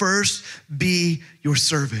must first be your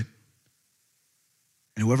servant.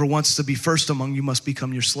 And whoever wants to be first among you must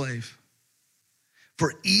become your slave.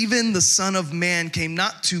 For even the Son of Man came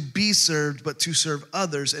not to be served, but to serve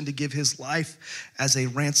others and to give his life as a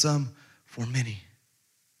ransom for many.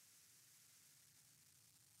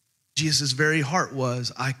 Jesus' very heart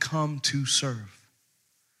was, I come to serve.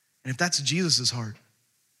 And if that's Jesus' heart,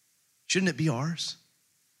 shouldn't it be ours?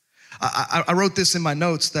 I wrote this in my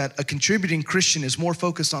notes that a contributing Christian is more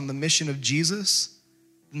focused on the mission of Jesus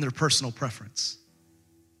than their personal preference.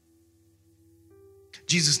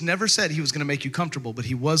 Jesus never said he was going to make you comfortable, but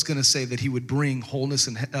he was going to say that he would bring wholeness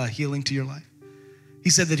and healing to your life. He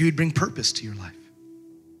said that he would bring purpose to your life.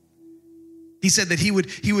 He said that he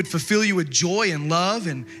would fulfill you with joy and love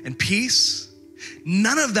and peace.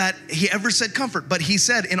 None of that he ever said comfort, but he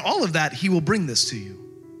said in all of that, he will bring this to you.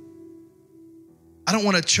 I don't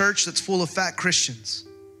want a church that's full of fat Christians.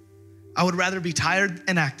 I would rather be tired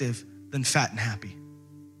and active than fat and happy.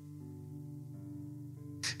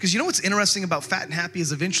 Because you know what's interesting about fat and happy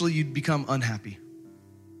is eventually you'd become unhappy.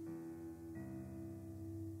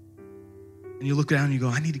 And you look down and you go,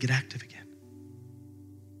 I need to get active again.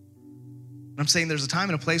 And I'm saying there's a time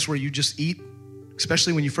and a place where you just eat,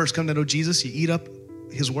 especially when you first come to know Jesus, you eat up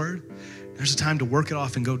his word. There's a time to work it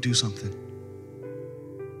off and go do something.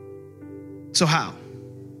 So how?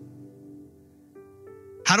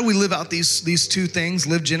 How do we live out these two things,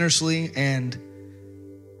 live generously and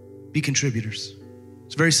be contributors?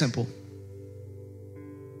 It's very simple.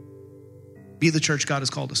 Be the church God has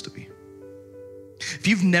called us to be. If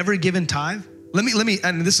you've never given tithe, let me,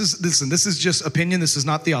 and this is just opinion. This is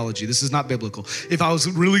not theology. This is not biblical. If I was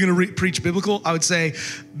really going to preach biblical, I would say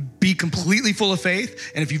be completely full of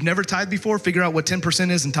faith. And if you've never tithed before, figure out what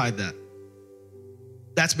 10% is and tithe that.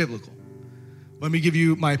 That's biblical. Let me give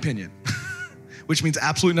you my opinion, which means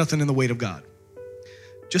absolutely nothing in the weight of God.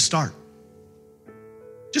 Just start.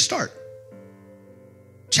 Just start.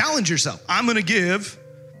 Challenge yourself. I'm going to give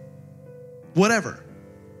whatever.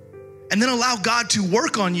 And then allow God to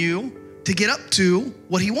work on you to get up to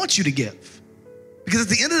what he wants you to give. Because at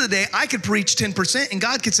the end of the day, I could preach 10% and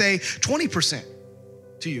God could say 20%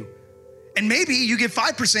 to you. And maybe you give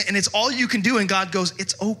 5% and it's all you can do and God goes,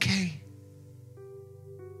 it's okay.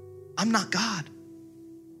 I'm not God.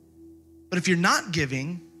 But if you're not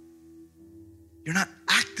giving, you're not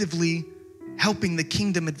actively helping the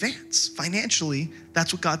kingdom advance. Financially,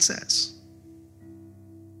 that's what God says.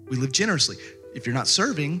 We live generously. If you're not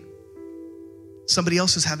serving, somebody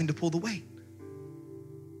else is having to pull the weight.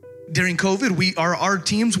 During COVID, our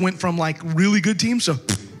teams went from like really good teams to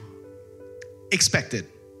expected.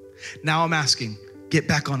 Now I'm asking, get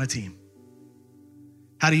back on a team.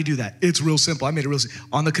 How do you do that? It's real simple. I made it real simple.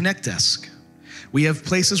 On the Connect desk, we have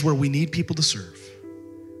places where we need people to serve.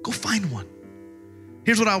 Go find one.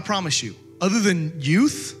 Here's what I'll promise you. Other than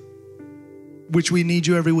youth, which we need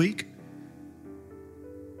you every week,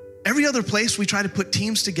 every other place we try to put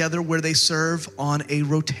teams together where they serve on a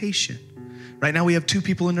rotation. Right now we have 2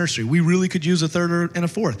 people in nursery. We really could use a third and a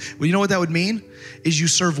fourth. Well, you know what that would mean? Is you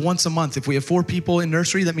serve once a month. If we have 4 people in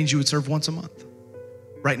nursery, that means you would serve once a month.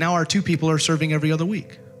 Right now our 2 people are serving every other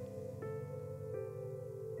week.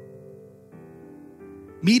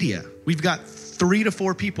 Media, we've got 3 to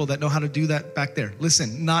 4 people that know how to do that back there.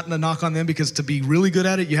 Listen, not a knock on them, because to be really good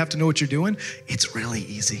at it, you have to know what you're doing. It's really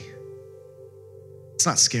easy. It's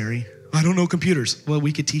not scary. I don't know computers. Well,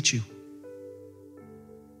 we could teach you.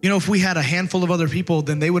 You know, if we had a handful of other people,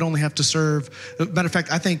 then they would only have to serve. Matter of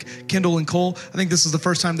fact, I think Kendall and Cole, I think this is the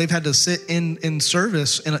first time they've had to sit in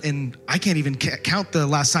service. And I can't even count the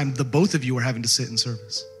last time the both of you were having to sit in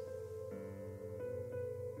service.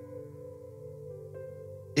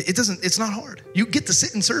 It's not hard. You get to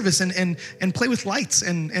sit in service and play with lights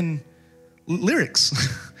and lyrics.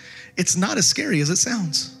 It's not as scary as it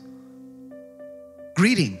sounds.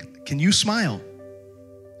 Greeting. Can you smile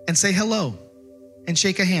and say hello and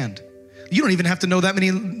shake a hand? You don't even have to know that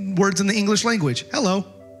many words in the English language. Hello.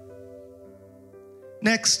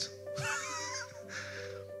 Next.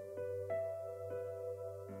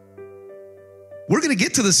 We're going to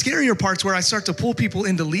get to the scarier parts where I start to pull people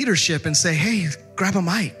into leadership and say, hey, grab a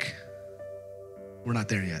mic. We're not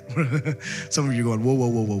there yet. Some of you are going, whoa, whoa,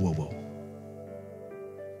 whoa, whoa, whoa, whoa.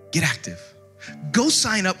 Get active. Go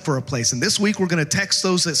sign up for a place. And this week, we're going to text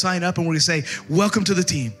those that sign up and we're going to say, welcome to the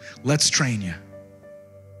team. Let's train you.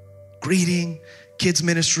 Greeting, kids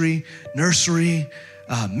ministry, nursery,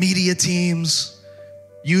 media teams,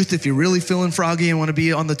 youth. If you're really feeling froggy and want to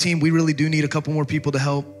be on the team, we really do need a couple more people to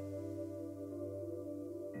help.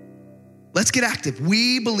 Let's get active.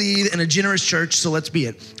 We believe in a generous church, so let's be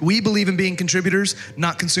it. We believe in being contributors,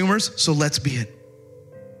 not consumers, so let's be it.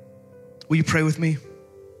 Will you pray with me?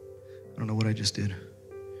 I don't know what I just did.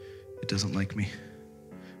 It doesn't like me.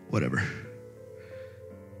 Whatever.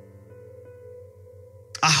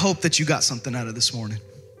 I hope that you got something out of this morning.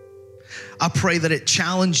 I pray that it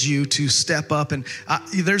challenged you to step up. And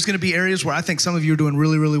there's going to be areas where I think some of you are doing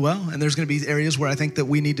really, really well. And there's going to be areas where I think that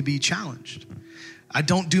we need to be challenged. I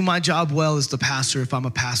don't do my job well as the pastor if I'm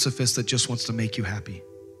a pacifist that just wants to make you happy.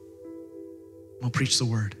 I'll preach the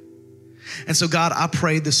word. And so, God, I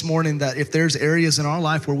pray this morning that if there's areas in our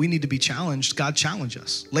life where we need to be challenged, God, challenge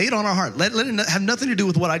us. Lay it on our heart. Let it have nothing to do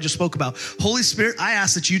with what I just spoke about. Holy Spirit, I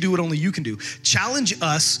ask that you do what only you can do. Challenge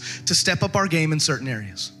us to step up our game in certain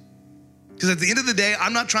areas. Because at the end of the day,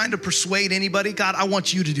 I'm not trying to persuade anybody. God, I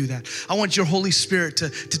want you to do that. I want your Holy Spirit to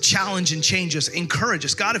challenge and change us, encourage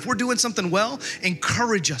us. God, if we're doing something well,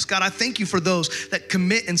 encourage us. God, I thank you for those that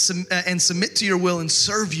commit and submit to your will and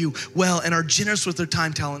serve you well and are generous with their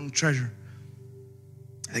time, talent, and treasure.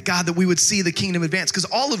 That God, that we would see the kingdom advance, because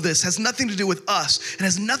all of this has nothing to do with us. It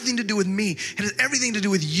has nothing to do with me. It has everything to do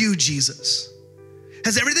with you, Jesus. It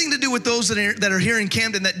has everything to do with those that are here in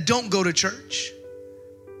Camden that don't go to church.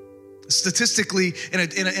 Statistically, in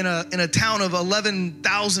a town of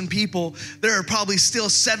 11,000 people, there are probably still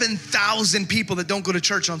 7,000 people that don't go to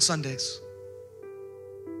church on Sundays.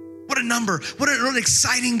 What a number. What an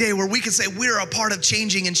exciting day where we can say we're a part of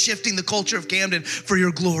changing and shifting the culture of Camden for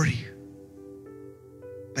your glory.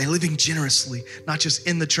 By living generously, not just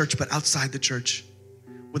in the church, but outside the church.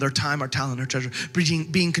 With our time, our talent, our treasure,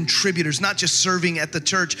 being contributors, not just serving at the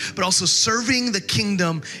church, but also serving the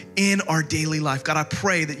kingdom in our daily life. God, I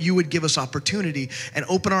pray that you would give us opportunity and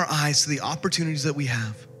open our eyes to the opportunities that we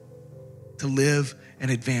have to live and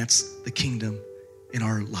advance the kingdom in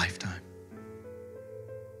our lifetime.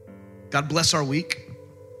 God, bless our week.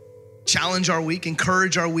 Challenge our week,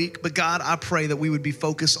 encourage our week. But God, I pray that we would be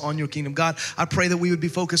focused on your kingdom. God, I pray that we would be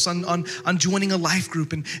focused on joining a life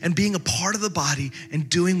group and being a part of the body and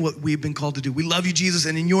doing what we've been called to do. We love you, Jesus,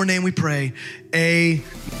 and in your name we pray,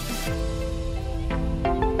 amen.